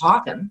people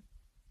talking.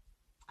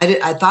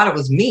 I thought it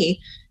was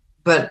me,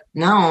 but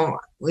now,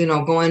 you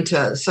know, going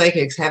to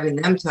psychics, having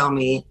them tell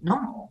me,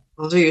 no,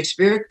 those are your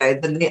spirit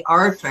guides, and they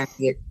are trying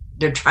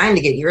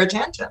to get your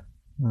attention.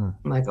 I'm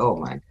like, oh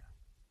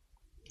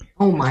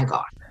my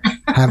God.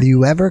 Have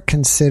you ever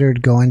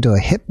considered going to a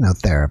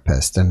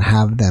hypnotherapist and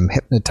have them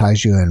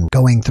hypnotize you and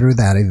going through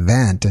that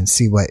event and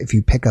see if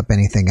you pick up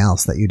anything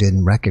else that you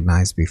didn't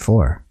recognize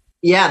before?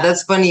 Yeah,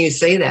 that's funny you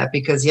say that,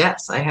 because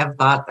yes, I have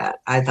thought that.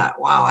 I thought,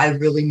 wow, I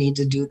really need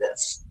to do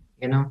this,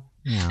 you know?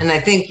 Yeah. And I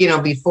think, you know,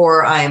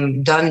 before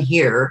I'm done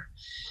here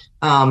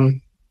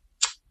on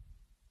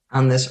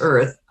this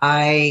earth,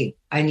 I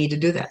need to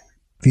do that.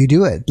 If you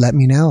do it, let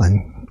me know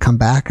and come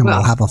back and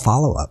we'll have a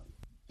follow-up.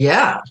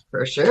 Yeah,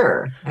 for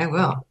sure. I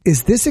will.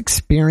 Is this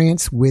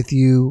experience with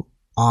you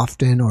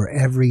often or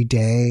every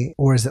day,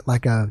 or is it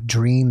like a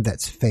dream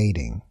that's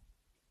fading?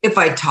 If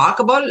I talk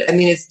about it, I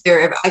mean, it's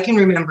there. I can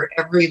remember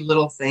every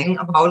little thing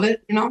about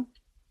it, you know?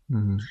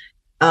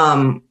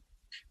 Mm-hmm.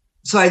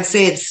 So I'd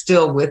say it's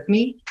still with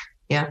me.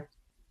 Yeah.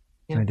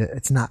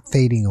 It's not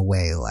fading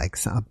away like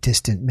some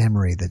distant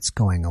memory that's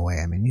going away.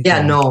 I mean, you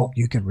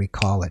can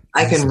recall it.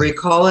 I can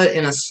recall it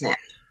in a snap.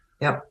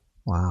 Yep.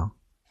 Wow.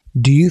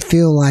 Do you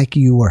feel like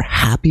you were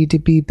happy to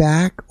be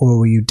back, or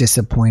were you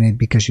disappointed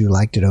because you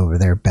liked it over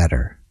there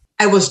better?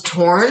 I was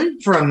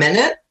torn for a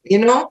minute, you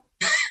know,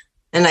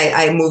 and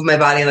I moved my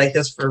body like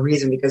this for a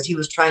reason, because he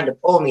was trying to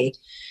pull me.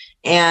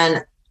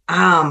 And,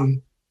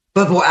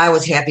 but boy, I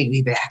was happy to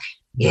be back.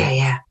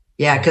 Yeah.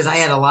 Because I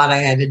had a lot I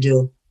had to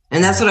do.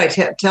 And that's what I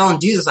kept telling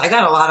Jesus. I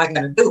got a lot I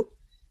got to do.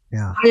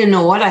 Yeah. I didn't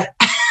know what I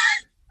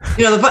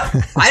don't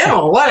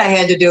know what I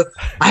had to do.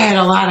 I had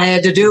a lot I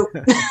had to do.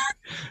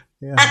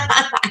 Yeah.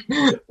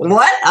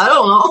 What? I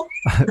don't know.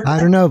 I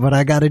don't know, but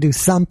I got to do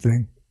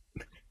something.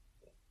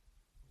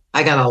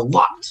 I got a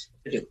lot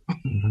to do.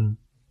 Mm-hmm.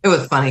 It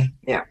was funny.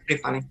 Yeah,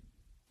 pretty funny.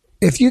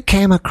 If you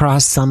came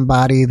across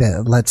somebody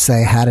that, let's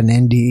say, had an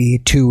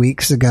NDE 2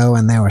 weeks ago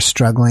and they were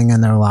struggling in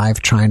their life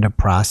trying to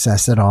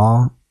process it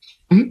all,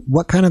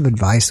 what kind of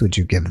advice would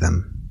you give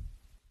them?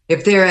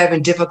 If they're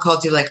having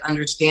difficulty, like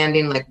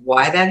understanding, like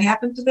why that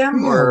happened to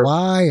them, or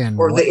why, and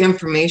or the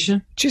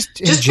information,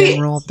 just in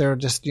general, they're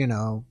just, you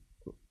know.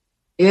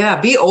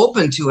 Yeah, be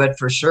open to it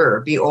for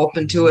sure. Be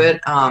open to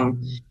it.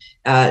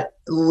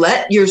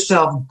 Let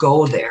yourself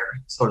go there,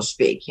 so to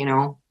speak. You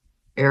know,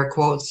 air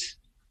quotes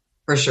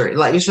for sure.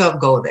 Let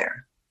yourself go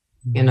there.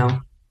 You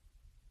know,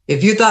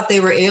 if you thought they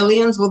were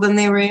aliens, well, then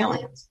they were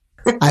aliens.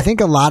 I think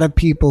a lot of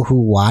people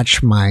who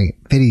watch my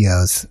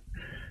videos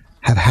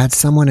have had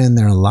someone in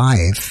their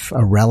life,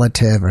 a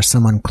relative or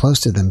someone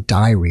close to them,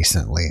 die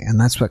recently. And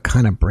that's what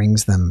kind of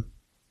brings them,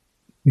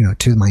 you know,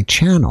 to my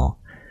channel.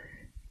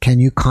 Can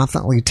you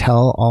confidently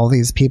tell all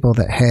these people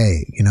that,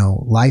 hey, you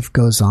know, life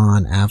goes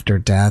on after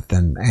death,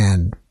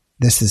 and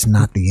this is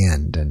not the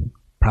end, and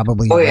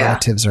probably your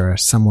relatives are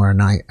somewhere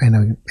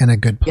in a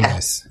good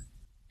place?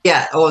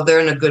 Yeah. Oh,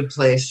 they're in a good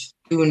place.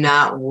 Do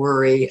not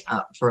worry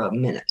for a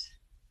minute.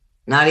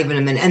 Not even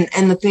a minute.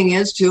 And the thing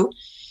is, too,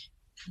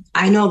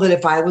 I know that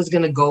if I was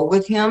going to go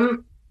with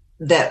him,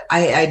 that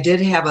I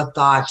did have a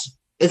thought.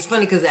 It's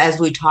funny because as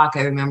we talk,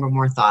 I remember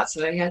more thoughts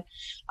that I had.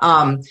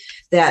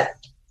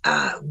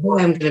 Boy,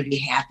 I'm going to be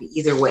happy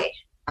either way.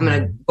 I'm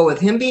going to go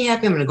with him, be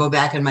happy. I'm going to go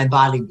back in my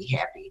body, be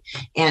happy.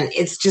 And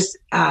it's just,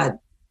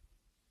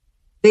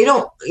 they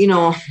don't, you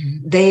know,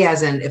 they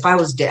as in if I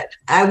was dead,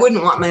 I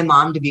wouldn't want my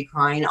mom to be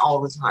crying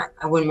all the time.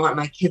 I wouldn't want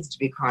my kids to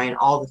be crying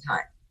all the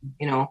time.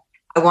 You know,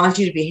 I want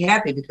you to be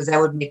happy because that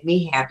would make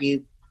me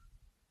happy.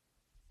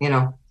 You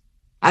know,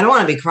 I don't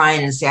want to be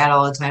crying and sad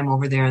all the time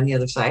over there on the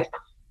other side.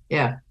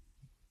 Yeah.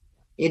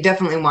 You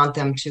definitely want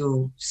them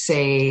to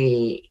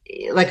say,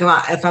 like,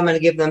 if I'm going to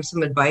give them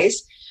some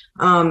advice,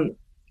 don't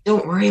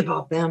worry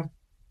about them.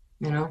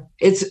 You know,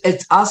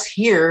 it's us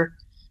here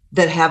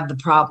that have the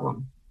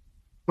problem.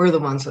 We're the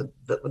ones with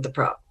the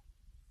problem.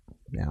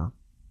 Yeah.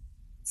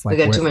 It's like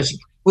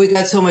we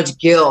got so much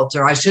guilt,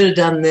 or I should have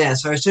done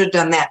this, or I should have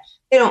done that.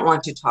 They don't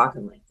want you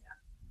talking like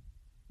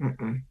that.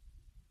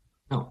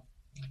 No.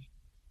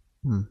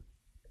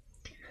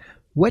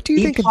 What do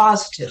you think? Be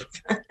positive.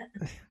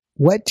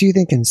 What do you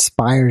think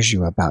inspires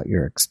you about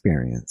your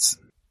experience?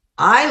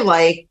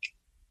 I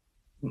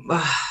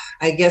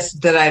guess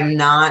that I'm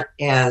not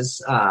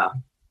as,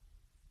 I'm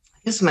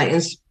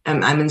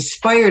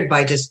inspired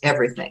by just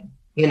everything,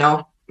 you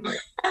know.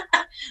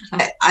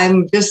 I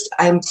want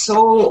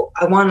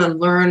to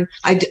learn.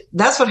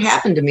 That's what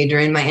happened to me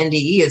during my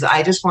NDE is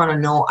I just want to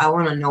know. I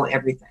want to know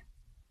everything.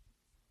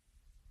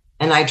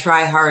 And I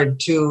try hard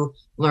to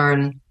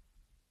learn,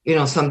 you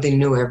know, something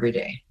new every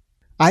day.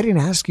 I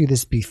didn't ask you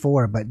this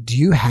before, but do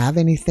you have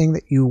anything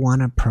that you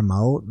want to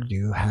promote? Do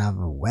you have a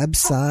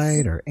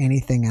website or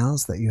anything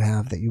else that you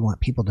have that you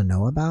want people to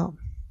know about?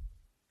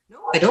 No,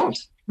 I don't.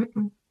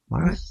 All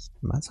right.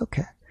 That's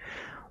okay.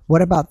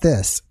 What about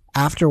this?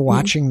 After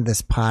watching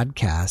this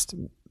podcast,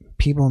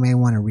 people may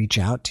want to reach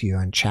out to you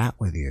and chat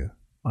with you.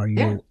 Are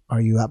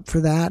you up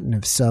for that? And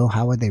if so,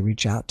 how would they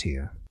reach out to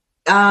you?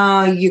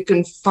 You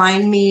can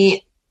find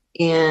me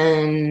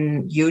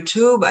in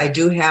YouTube. I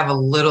do have a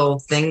little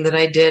thing that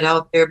I did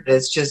out there, but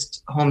it's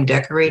just home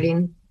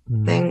decorating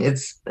thing.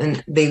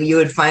 You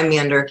would find me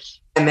under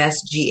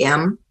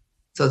MSGM.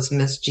 So it's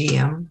Miss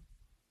GM.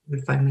 You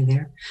would find me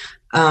there.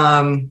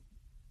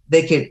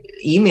 They could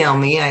email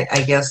me.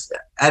 I guess,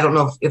 I don't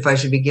know if I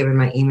should be giving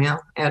my email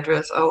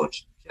address out.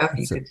 Jeff,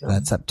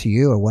 that's up to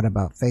you. Or what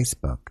about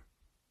Facebook?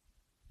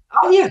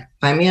 Oh yeah.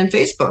 Find me on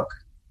Facebook.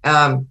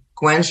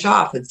 Gwen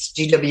Schaaf. It's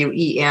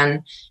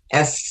GWENSCHAAF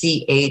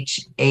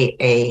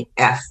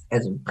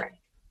as in Frank.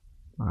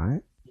 All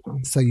right.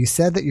 So you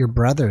said that your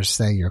brothers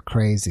say you're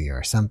crazy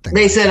or something.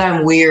 They said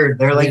I'm weird.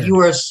 They're like, you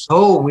are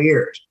so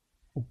weird.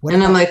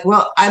 I'm like,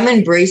 well, I'm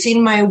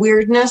embracing my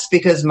weirdness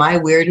because my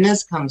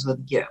weirdness comes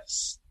with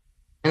gifts.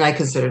 And I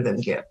consider them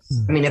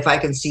gifts. I mean, if I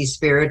can see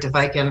spirit, if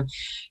I can,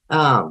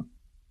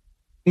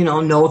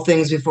 know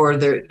things before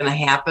they're going to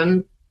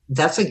happen,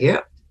 that's a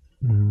gift.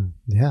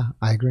 Yeah,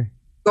 I agree.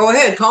 Go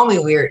ahead, call me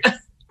weird.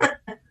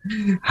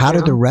 How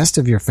did the rest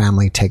of your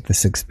family take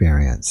this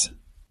experience?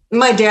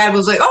 My dad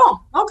was like,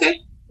 oh, okay.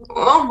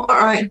 Oh,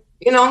 all right.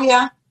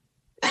 Yeah.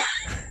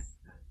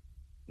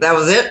 That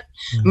was it.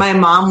 My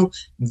mom,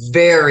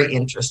 very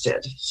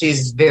interested.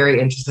 She's very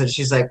interested.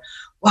 She's like,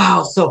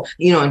 wow. So,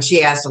 and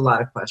she asked a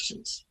lot of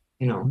questions,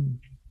 She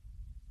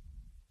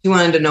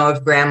wanted to know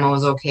if grandma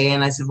was okay.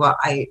 And I said, well,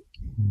 I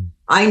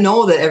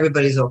know that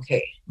everybody's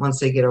okay once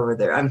they get over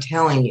there. I'm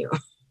telling you.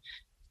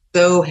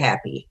 So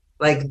happy,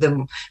 like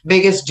the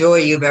biggest joy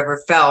you've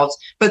ever felt.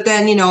 But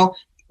then,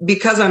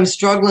 because I'm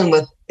struggling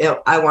with,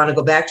 I want to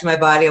go back to my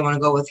body. I want to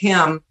go with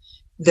him.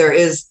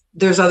 There's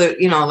other,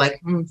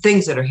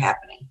 things that are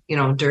happening,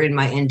 during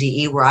my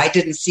NDE where I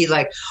didn't see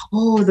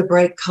the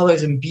bright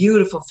colors and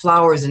beautiful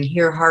flowers and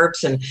hear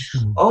harps and,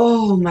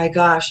 oh my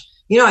gosh,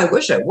 I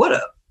wish I would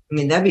have. I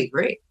mean, that'd be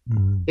great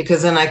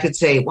because then I could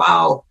say,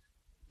 wow,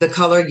 the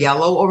color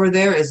yellow over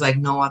there is like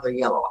no other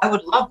yellow. I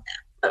would love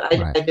that, but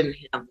I didn't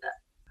have that.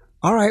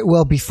 All right.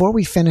 Well, before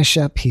we finish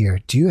up here,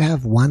 do you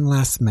have one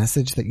last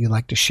message that you'd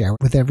like to share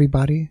with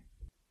everybody?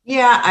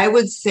 Yeah, I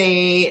would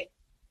say,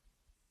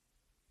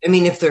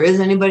 if there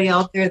is anybody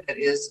out there that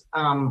is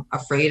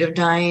afraid of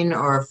dying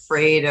or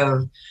afraid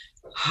of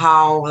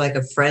how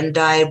a friend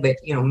died, but,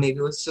 maybe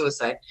with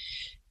suicide,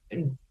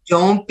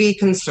 don't be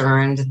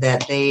concerned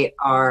that they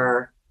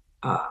are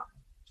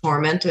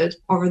tormented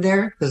over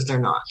there because they're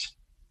not.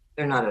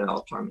 They're not at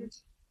all tormented.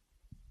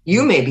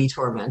 You may be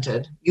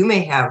tormented. You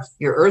may have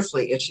your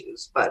earthly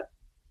issues, but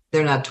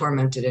they're not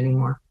tormented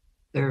anymore.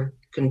 They're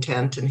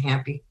content and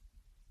happy.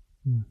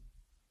 And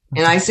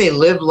I say,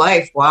 live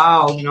life.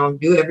 Wow.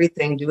 Do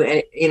everything,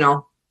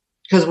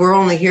 because we're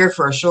only here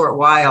for a short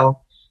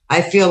while.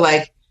 I feel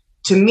like,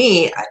 to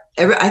me,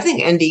 I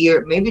think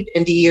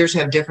NDEers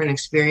have different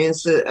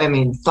experiences.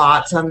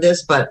 Thoughts on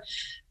this, but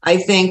I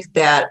think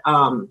that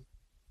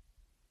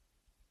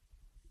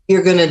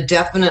you're going to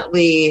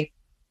definitely,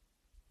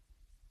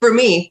 for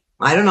me,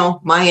 I don't know,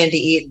 my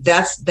NDE,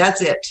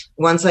 that's it.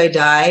 Once I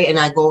die and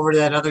I go over to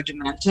that other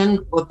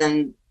dimension, well,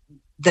 then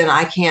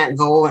I can't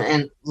go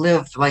and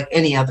live like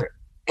any other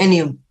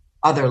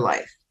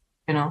life,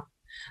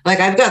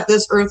 I've got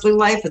this earthly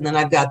life and then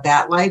I've got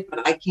that life,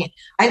 but I can't,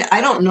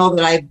 I don't know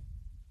that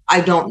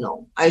I don't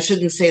know. I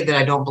shouldn't say that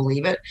I don't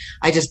believe it.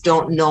 I just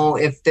don't know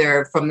if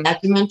they're from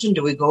that dimension.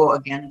 Do we go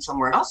again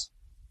somewhere else?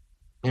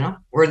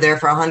 We're there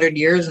for 100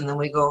 years and then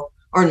we go,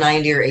 or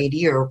 90 or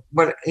 80 or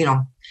what,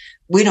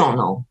 we don't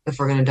know if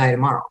we're going to die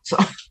tomorrow. So,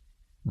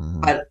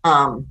 but,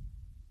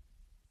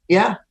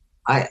 yeah,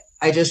 I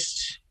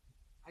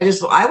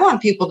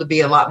want people to be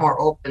a lot more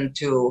open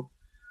to,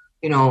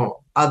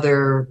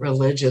 other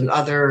religions,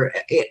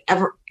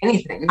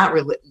 anything,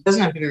 it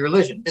doesn't have to be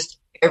religion, just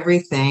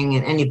everything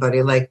and anybody,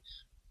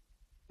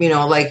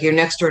 your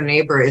next door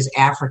neighbor is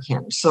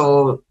African.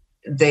 So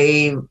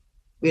they,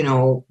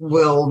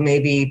 will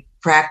maybe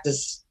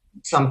practice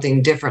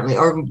something differently,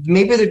 or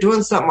maybe they're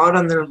doing something out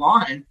on their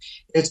lawn and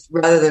it's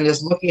rather than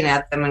just looking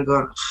at them and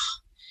going,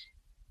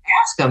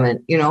 ask them and,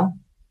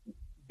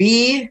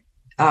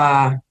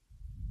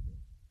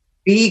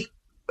 be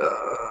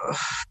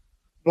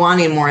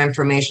wanting more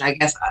information. I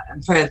guess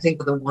I'm trying to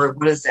think of the word.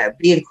 What is that?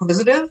 Be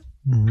inquisitive.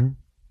 Mm-hmm.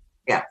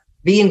 Yeah.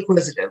 Be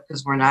inquisitive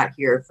because we're not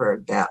here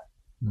for that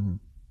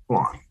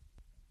long.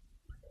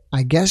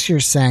 I guess you're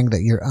saying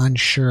that you're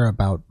unsure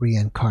about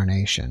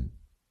reincarnation.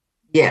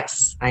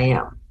 Yes, I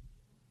am.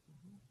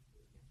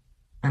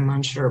 I'm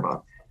unsure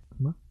about that.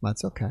 Well,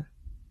 that's okay.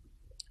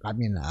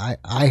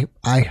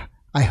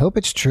 I hope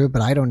it's true,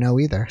 but I don't know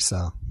either.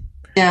 So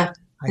yeah,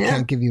 I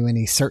can't give you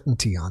any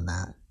certainty on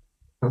that.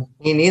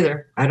 Me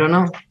neither. I don't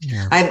know.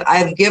 Yeah.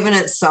 I've given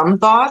it some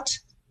thought.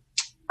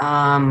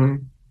 I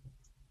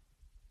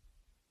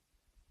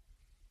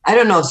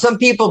don't know. Some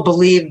people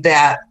believe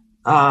that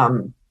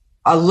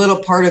a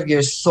little part of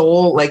your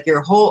soul, like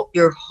your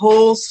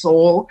whole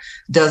soul,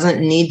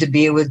 doesn't need to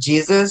be with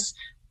Jesus.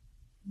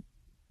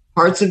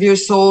 Parts of your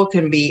soul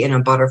can be in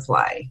a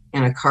butterfly,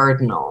 in a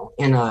cardinal,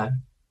 in a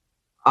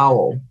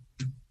owl.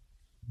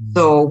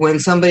 So when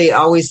somebody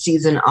always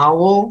sees an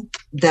owl,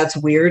 that's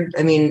weird.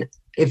 I mean,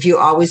 if you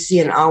always see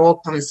an owl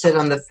come and sit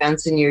on the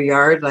fence in your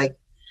yard, like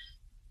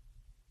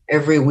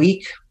every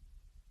week,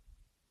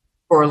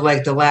 or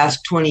like the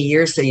last 20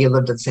 years, say you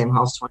lived in the same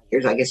house 20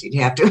 years, I guess you'd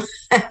have to.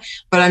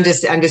 But I'm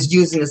just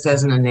using this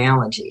as an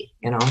analogy,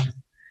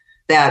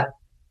 that,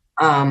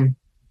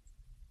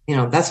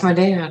 that's my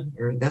dad,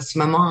 or that's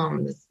my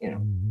mom,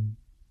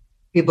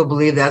 people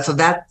believe that. So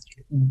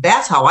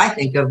that's how I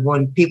think of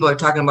when people are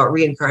talking about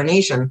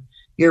reincarnation.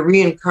 You're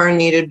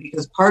reincarnated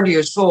because part of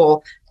your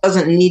soul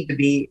doesn't need to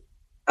be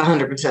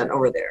 100%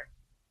 over there,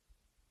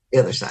 the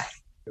other side.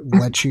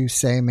 What you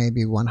say may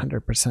be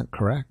 100%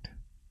 correct.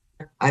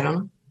 I don't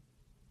know.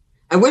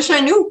 I wish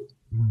I knew.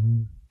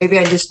 Mm-hmm. Maybe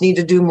I just need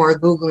to do more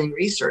Googling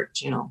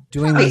research,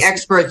 Doing the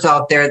experts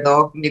out there,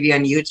 though, maybe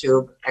on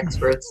YouTube,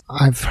 experts.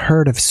 I've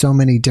heard of so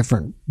many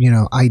different,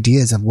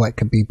 ideas of what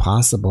could be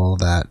possible,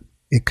 that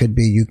it could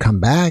be you come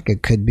back.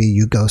 It could be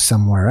you go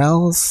somewhere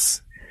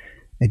else.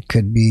 It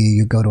could be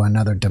you go to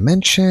another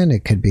dimension.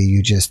 It could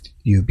be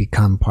you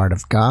become part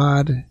of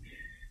God.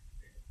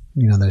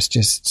 There's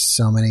just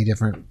so many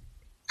different,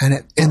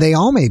 and they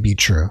all may be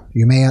true.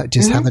 You may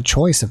just have a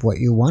choice of what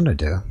you want to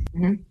do.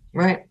 Mm-hmm.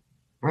 Right.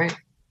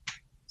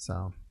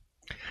 So,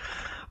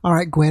 all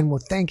right, Gwen.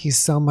 Well, thank you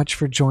so much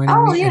for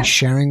joining me and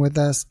sharing with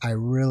us. I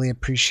really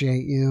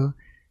appreciate you.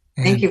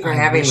 And thank you for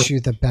having me. I wish you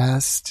the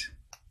best.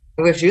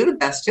 I wish you the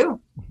best,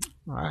 too.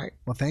 All right.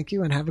 Well, thank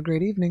you and have a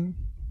great evening.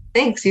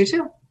 Thanks. You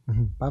too.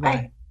 Bye-bye.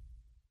 Bye.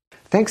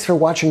 Thanks for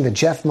watching the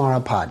Jeff Mara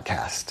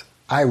podcast.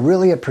 I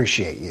really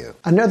appreciate you.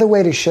 Another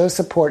way to show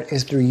support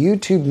is through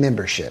YouTube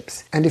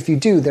memberships. And if you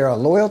do, there are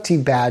loyalty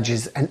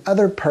badges and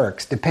other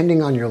perks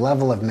depending on your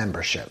level of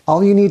membership.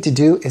 All you need to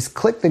do is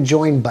click the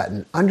join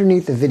button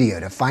underneath the video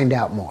to find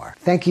out more.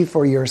 Thank you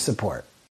for your support.